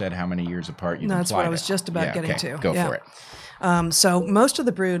 Have you said how many years apart you've That's what I implied was it? just about getting to. Go for it. So most of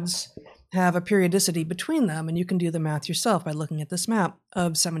the broods have a periodicity between them, and you can do the math yourself by looking at this map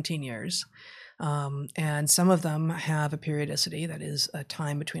of 17 years. And some of them have a periodicity, that is a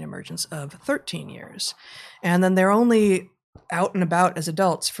time between emergence, of 13 years. And then they're only out and about as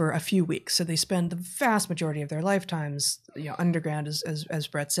adults for a few weeks. So they spend the vast majority of their lifetimes, underground, as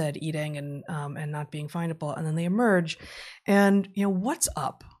Brett said, eating and not being findable. And then they emerge. And, what's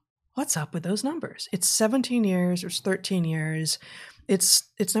up? What's up with those numbers? It's 17 years, or it's 13 years.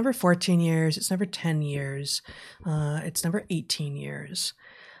 It's never 14 years. It's never 10 years. It's never 18 years.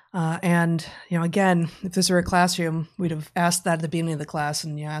 And, again, if this were a classroom, we'd have asked that at the beginning of the class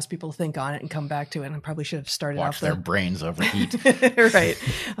and asked people to think on it and come back to it. And I probably should have started Watch off their brains overheat. right.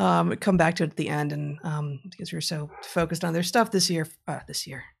 Come back to it at the end. And because we were so focused on their stuff this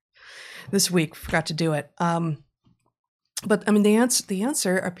week, forgot to do it. But I mean, the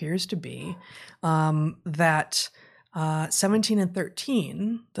answer appears to be that 17 and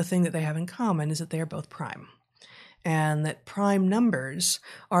 13, the thing that they have in common is that they are both prime. And that prime numbers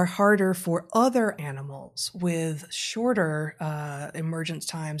are harder for other animals with shorter emergence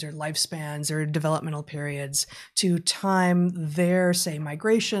times or lifespans or developmental periods to time their, say,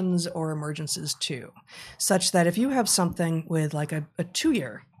 migrations or emergences to. Such that if you have something with like a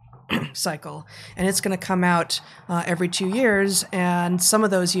 2-year cycle, and it's going to come out every 2 years, and some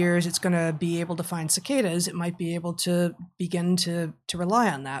of those years it's going to be able to find cicadas, it might be able to begin to rely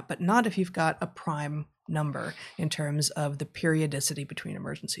on that, but not if you've got a prime number in terms of the periodicity between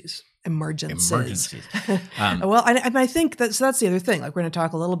emergencies. Well, and I think that's the other thing. Like, we're going to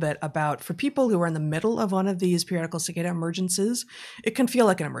talk a little bit about, for people who are in the middle of one of these periodical cicada emergencies, it can feel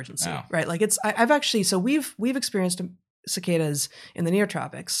like an emergency, right? Like I've actually, so we've experienced cicadas in the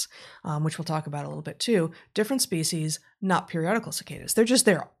neotropics, which we'll talk about a little bit too. Different species, not periodical cicadas. They're just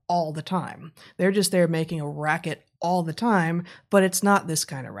there all the time. They're just there making a racket all the time, but it's not this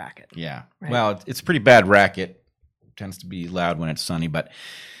kind of racket. Yeah. Right? Well, it's a pretty bad racket. It tends to be loud when it's sunny, but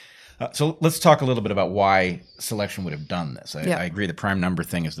so let's talk a little bit about why selection would have done this. I agree the prime number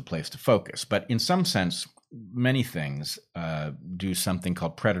thing is the place to focus, but in some sense, many things do something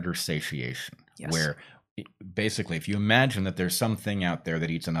called predator satiation, where basically, if you imagine that there's something out there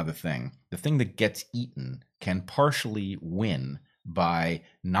that eats another thing, the thing that gets eaten can partially win by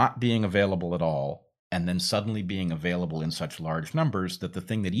not being available at all, and then suddenly being available in such large numbers that the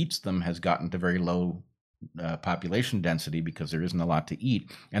thing that eats them has gotten to very low population density because there isn't a lot to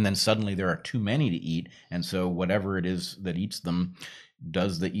eat. And then suddenly there are too many to eat. And so whatever it is that eats them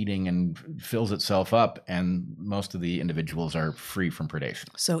does the eating and fills itself up. And most of the individuals are free from predation.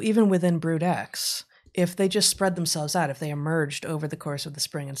 So even within Brood X, if they just spread themselves out, if they emerged over the course of the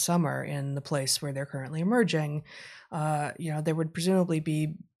spring and summer in the place where they're currently emerging, there would presumably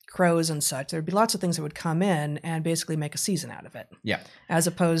be crows and such. There'd be lots of things that would come in and basically make a season out of it. Yeah. As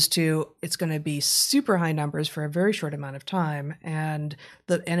opposed to, it's going to be super high numbers for a very short amount of time. And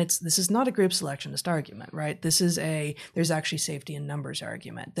this is not a group selectionist argument, right? There's actually safety in numbers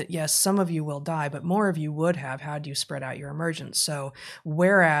argument that yes, some of you will die, but more of you would have had you spread out your emergence. So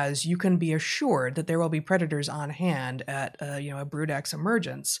whereas you can be assured that there will be predators on hand at a Brood X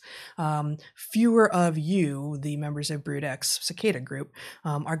emergence, fewer of you, the members of Brood X cicada group,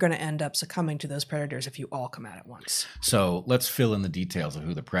 are going to end up succumbing to those predators if you all come out at once. So let's fill in the details of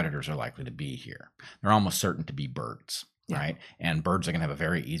who the predators are likely to be here. They're almost certain to be birds, right? And birds are going to have a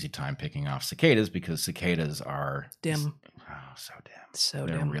very easy time picking off cicadas because cicadas are dim. Oh, so dim.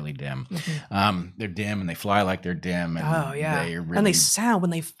 They're dim. Really dim. Mm-hmm. They're dim and they fly like they're dim. And And they sound,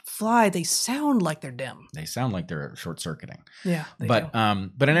 when they fly, they sound like they're dim. They sound like they're short-circuiting. Yeah. But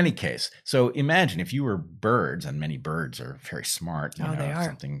in any case, so imagine if you were birds, and many birds are very smart. They are.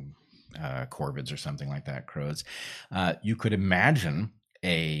 Something, corvids or something like that, crows. You could imagine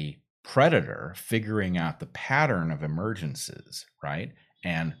a predator figuring out the pattern of emergences, right?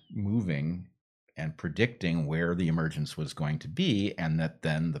 And moving and predicting where the emergence was going to be, and that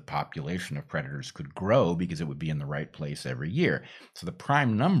then the population of predators could grow because it would be in the right place every year. So the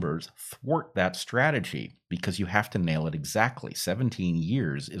prime numbers thwart that strategy because you have to nail it exactly. 17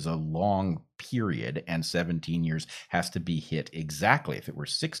 years is a long period, and 17 years has to be hit exactly. If it were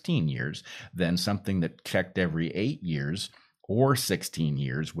 16 years, then something that checked every 8 years or 16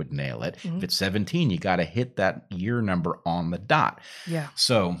 years would nail it. Mm-hmm. If it's 17, you got to hit that year number on the dot. Yeah.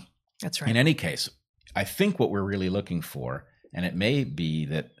 So that's right. In any case, I think what we're really looking for, and it may be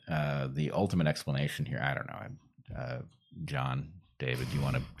that the ultimate explanation here, I don't know, John, David, you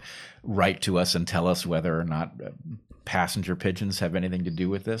want to write to us and tell us whether or not passenger pigeons have anything to do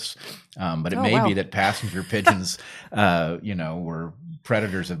with this? But it may be that passenger pigeons, were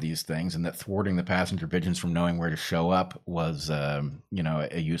predators of these things, and that thwarting the passenger pigeons from knowing where to show up was, a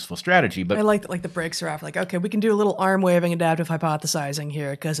useful strategy. But I like the brakes are off. Like, okay, we can do a little arm waving adaptive hypothesizing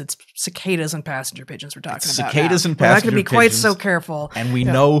here because it's cicadas and passenger pigeons we're talking about. Cicadas and we're not passenger going to be quite so careful. And we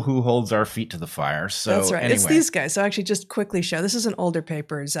know who holds our feet to the fire. So that's right. Anyway. It's these guys. So actually, just quickly show. This is an older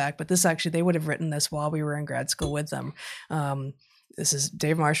paper, Zach, but this actually they would have written this while we were in grad school with them. This is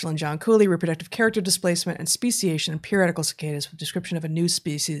Dave Marshall and John Cooley, Reproductive Character Displacement and Speciation in Periodical Cicadas with description of a new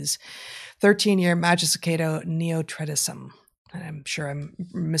species, 13-year Magicicado neotredisum. And I'm sure I'm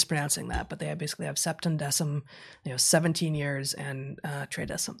mispronouncing that, but they basically have septum, decim, 17 years, and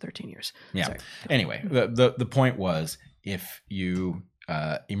tredisum, 13 years. Yeah. Sorry. Anyway, the point was, if you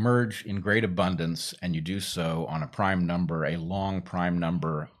emerge in great abundance and you do so on a long prime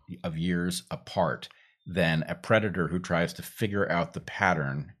number of years apart, then a predator who tries to figure out the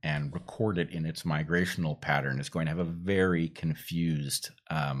pattern and record it in its migrational pattern is going to have a very confused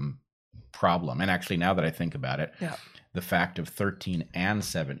problem. And actually, now that I think about it, the fact of 13 and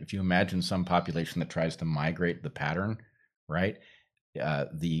 7, if you imagine some population that tries to migrate the pattern, right,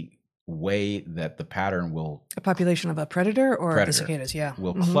 the way that the pattern will... A population of a predator or the cicadas,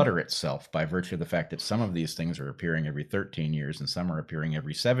 will clutter itself by virtue of the fact that some of these things are appearing every 13 years and some are appearing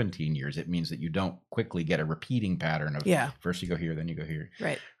every 17 years. It means that you don't quickly get a repeating pattern of first you go here, then you go here.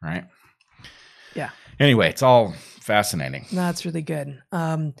 Right? Yeah. Anyway, it's all fascinating. That's really good.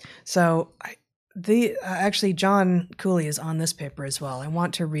 Actually, John Cooley is on this paper as well. I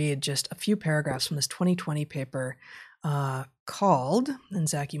want to read just a few paragraphs from this 2020 paper called, and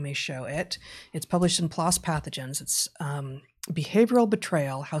Zach, you may show it. It's published in PLOS Pathogens. It's Behavioral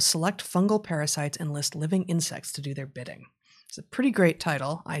Betrayal, How Select Fungal Parasites Enlist Living Insects to Do Their Bidding. It's a pretty great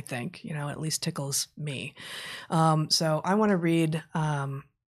title, I think. At least tickles me. So I want to read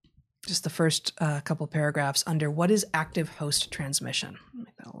just the first couple paragraphs under what is active host transmission.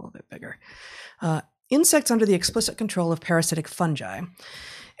 Make that a little bit bigger. Insects under the explicit control of parasitic fungi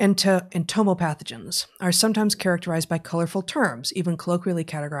entomopathogens are sometimes characterized by colorful terms, even colloquially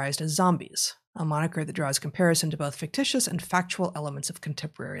categorized as zombies, a moniker that draws comparison to both fictitious and factual elements of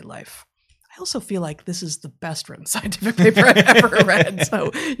contemporary life. I also feel like this is the best written scientific paper I've ever read.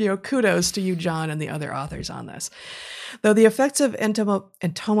 So, kudos to you, John, and the other authors on this. Though the effects of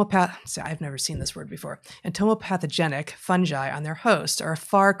I've never seen this word before, entomopathogenic fungi on their hosts are a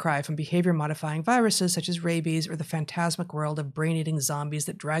far cry from behavior-modifying viruses such as rabies or the phantasmic world of brain-eating zombies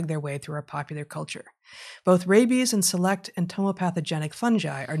that drag their way through our popular culture. Both rabies and select entomopathogenic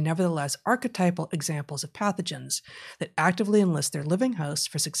fungi are nevertheless archetypal examples of pathogens that actively enlist their living hosts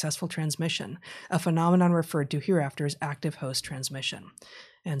for successful transmission, a phenomenon referred to hereafter as active host transmission.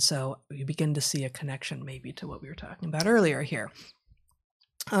 And so you begin to see a connection maybe to what we were talking about earlier here.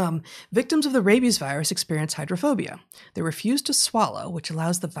 Victims of the rabies virus experience hydrophobia. They refuse to swallow, which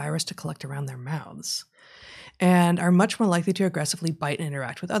allows the virus to collect around their mouths, and are much more likely to aggressively bite and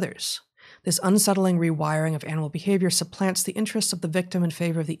interact with others. This unsettling rewiring of animal behavior supplants the interests of the victim in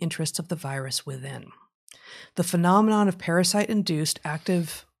favor of the interests of the virus within. The phenomenon of parasite-induced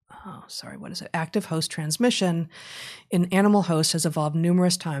active host transmission in animal hosts has evolved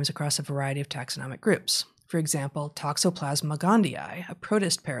numerous times across a variety of taxonomic groups. For example, Toxoplasma gondii, a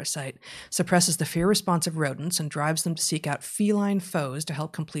protist parasite, suppresses the fear response of rodents and drives them to seek out feline foes to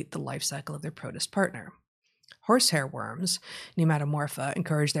help complete the life cycle of their protist partner. Horsehair worms, Nematomorpha,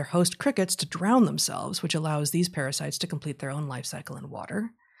 encourage their host crickets to drown themselves, which allows these parasites to complete their own life cycle in water.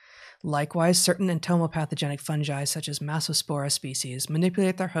 Likewise, certain entomopathogenic fungi, such as Massospora species,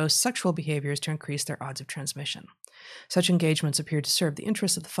 manipulate their hosts' sexual behaviors to increase their odds of transmission. Such engagements appear to serve the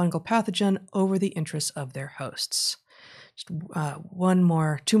interests of the fungal pathogen over the interests of their hosts. Just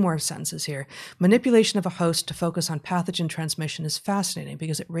two more sentences here. Manipulation of a host to focus on pathogen transmission is fascinating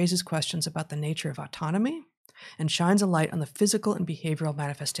because it raises questions about the nature of autonomy and shines a light on the physical and behavioral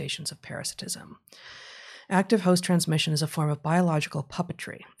manifestations of parasitism. Active host transmission is a form of biological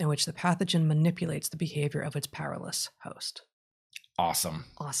puppetry in which the pathogen manipulates the behavior of its powerless host. Awesome,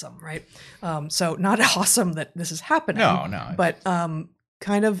 right? So not awesome that this is happening. No. But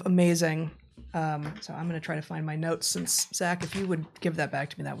kind of amazing. So I'm going to try to find my notes, since, Zach, if you would give that back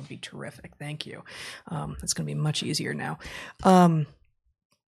to me, that would be terrific. Thank you. It's going to be much easier now.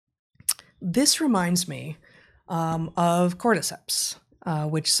 This reminds me of cordyceps,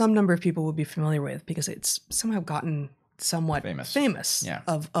 which some number of people will be familiar with because it's somehow gotten somewhat famous yeah.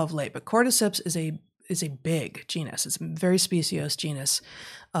 of late. But cordyceps is a is a big genus. It's a very speciose genus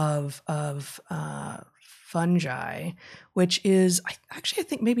of fungi, which is I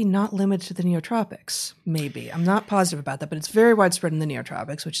think maybe not limited to the neotropics. Maybe I'm not positive about that, but it's very widespread in the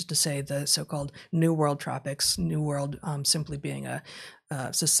neotropics, which is to say the so-called New World tropics. New World simply being a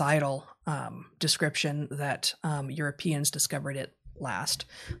societal description that Europeans discovered it last,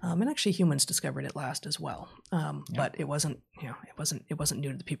 and actually humans discovered it last as well. But it wasn't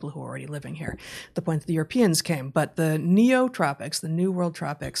new to the people who were already living here. The point that the Europeans came, but the neotropics, the New World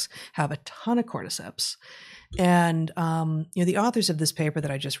tropics, have a ton of cordyceps, and the authors of this paper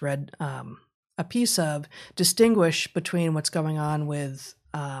that I just read a piece of distinguish between what's going on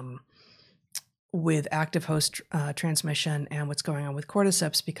with active host transmission and what's going on with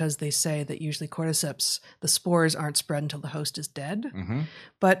cordyceps, because they say that usually cordyceps, the spores aren't spread until the host is dead. Mm-hmm.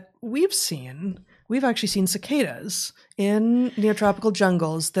 But we've actually seen cicadas in neotropical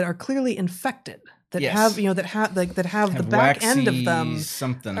jungles that are clearly infected, that have the back end of them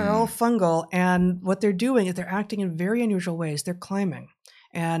something are all fungal, and what they're doing is they're acting in very unusual ways. They're climbing.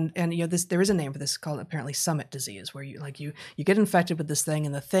 And there is a name for this called apparently summit disease, where you get infected with this thing,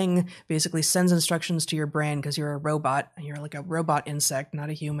 and the thing basically sends instructions to your brain because you're a robot and you're like a robot insect, not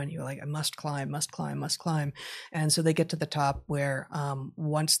a human. You're like, I must climb, must climb, must climb. And so they get to the top where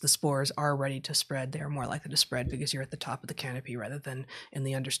once the spores are ready to spread, they are more likely to spread because you're at the top of the canopy rather than in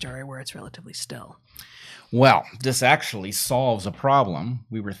the understory where it's relatively still. Well, this actually solves a problem.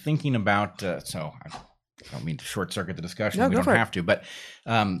 We were thinking about I don't mean to short circuit the discussion. No, we go don't for it. have to, but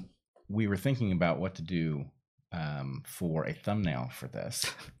we were thinking about what to do for a thumbnail for this,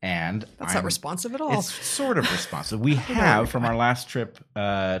 and That's not responsive at all. It's sort of responsive. We have from our last trip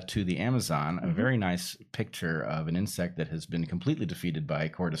to the Amazon a very nice picture of an insect that has been completely defeated by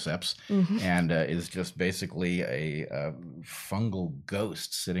cordyceps and is just basically a fungal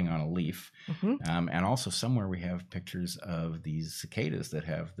ghost sitting on a leaf. And also somewhere we have pictures of these cicadas that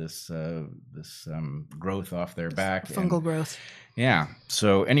have this growth off their back. Fungal growth. Yeah.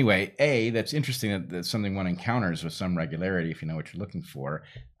 So anyway, that's interesting that's something one encounters with some regularity if you know what you're looking for.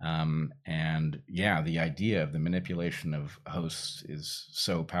 And yeah, the idea of the manipulation of hosts is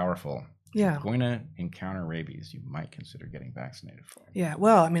so powerful. Yeah. If you're going to encounter rabies, you might consider getting vaccinated for it. Yeah.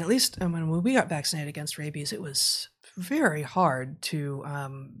 Well, I mean, at least when we got vaccinated against rabies, it was very hard to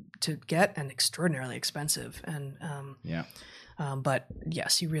get and extraordinarily expensive. And but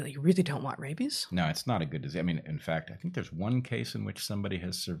yes, you really don't want rabies. No, it's not a good disease. I mean, in fact, I think there's one case in which somebody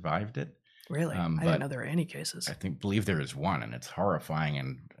has survived it. Really? I didn't know there were any cases. I believe there is one, and it's horrifying,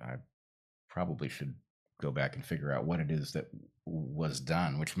 and I probably should go back and figure out what it is that was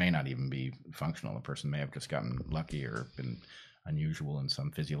done, which may not even be functional. The person may have just gotten lucky or been unusual in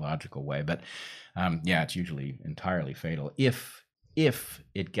some physiological way. But it's usually entirely fatal if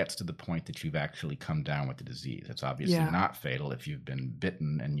it gets to the point that you've actually come down with the disease. It's obviously not fatal if you've been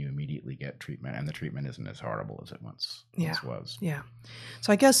bitten and you immediately get treatment, and the treatment isn't as horrible as it once was. Yeah.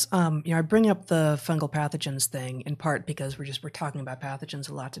 So I guess I bring up the fungal pathogens thing in part because we're talking about pathogens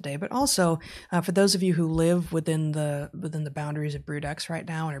a lot today, but also for those of you who live within the boundaries of Brood-X right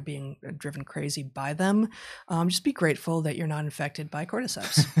now and are being driven crazy by them, just be grateful that you're not infected by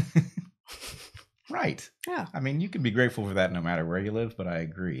cordyceps. Right. Yeah. I mean, you can be grateful for that no matter where you live, but I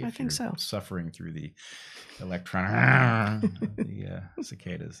agree. I think so. Suffering through the electron, the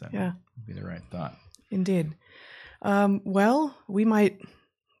cicadas, that would be the right thought. Indeed. Well, we might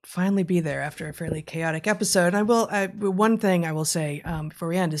finally be there after a fairly chaotic episode. One thing I will say before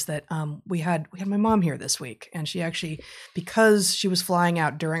we end is that we had my mom here this week, and she actually, because she was flying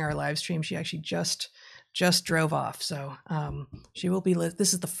out during our live stream, she actually just drove off. So she will be.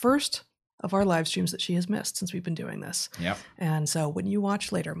 This is the first of our live streams that she has missed since we've been doing this. Yep. And so when you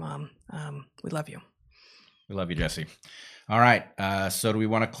watch later, Mom, we love you. We love you, Jesse. All right. So do we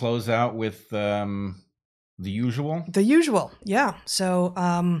want to close out with the usual? The usual, yeah. So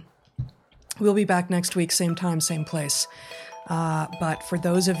we'll be back next week, same time, same place. But for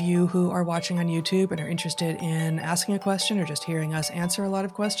those of you who are watching on YouTube and are interested in asking a question or just hearing us answer a lot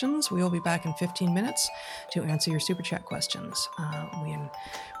of questions, we will be back in 15 minutes to answer your Super Chat questions.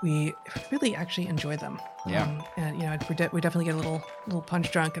 We really actually enjoy them. Yeah. And we definitely get a little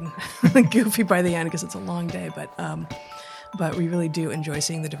punch drunk and goofy by the end because it's a long day, but we really do enjoy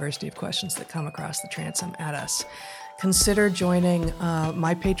seeing the diversity of questions that come across the transom at us. Consider joining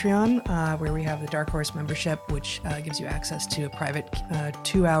my Patreon, where we have the Dark Horse membership, which gives you access to a private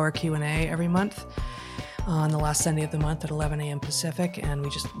 2-hour Q&A every month. on the last Sunday of the month at 11 a.m. Pacific, and we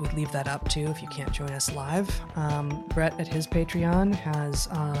leave that up too if you can't join us live. Brett at his Patreon has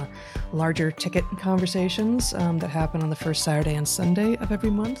larger ticket conversations that happen on the first Saturday and Sunday of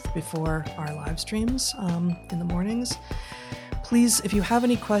every month before our live streams in the mornings. Please, if you have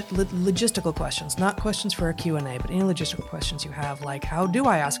any logistical questions, not questions for a Q&A, but any logistical questions you have, like how do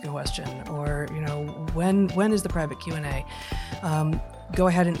I ask a question, or when is the private Q&A, go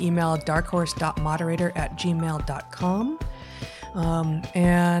ahead and email darkhorse.moderator@gmail.com,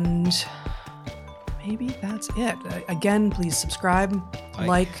 and maybe that's it. Again, please subscribe,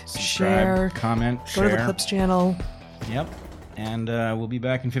 share, comment, go to the Clips channel. Yep. And we'll be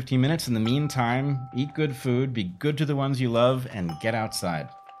back in 15 minutes. In the meantime, eat good food, be good to the ones you love, and get outside.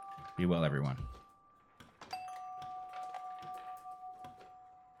 Be well, everyone.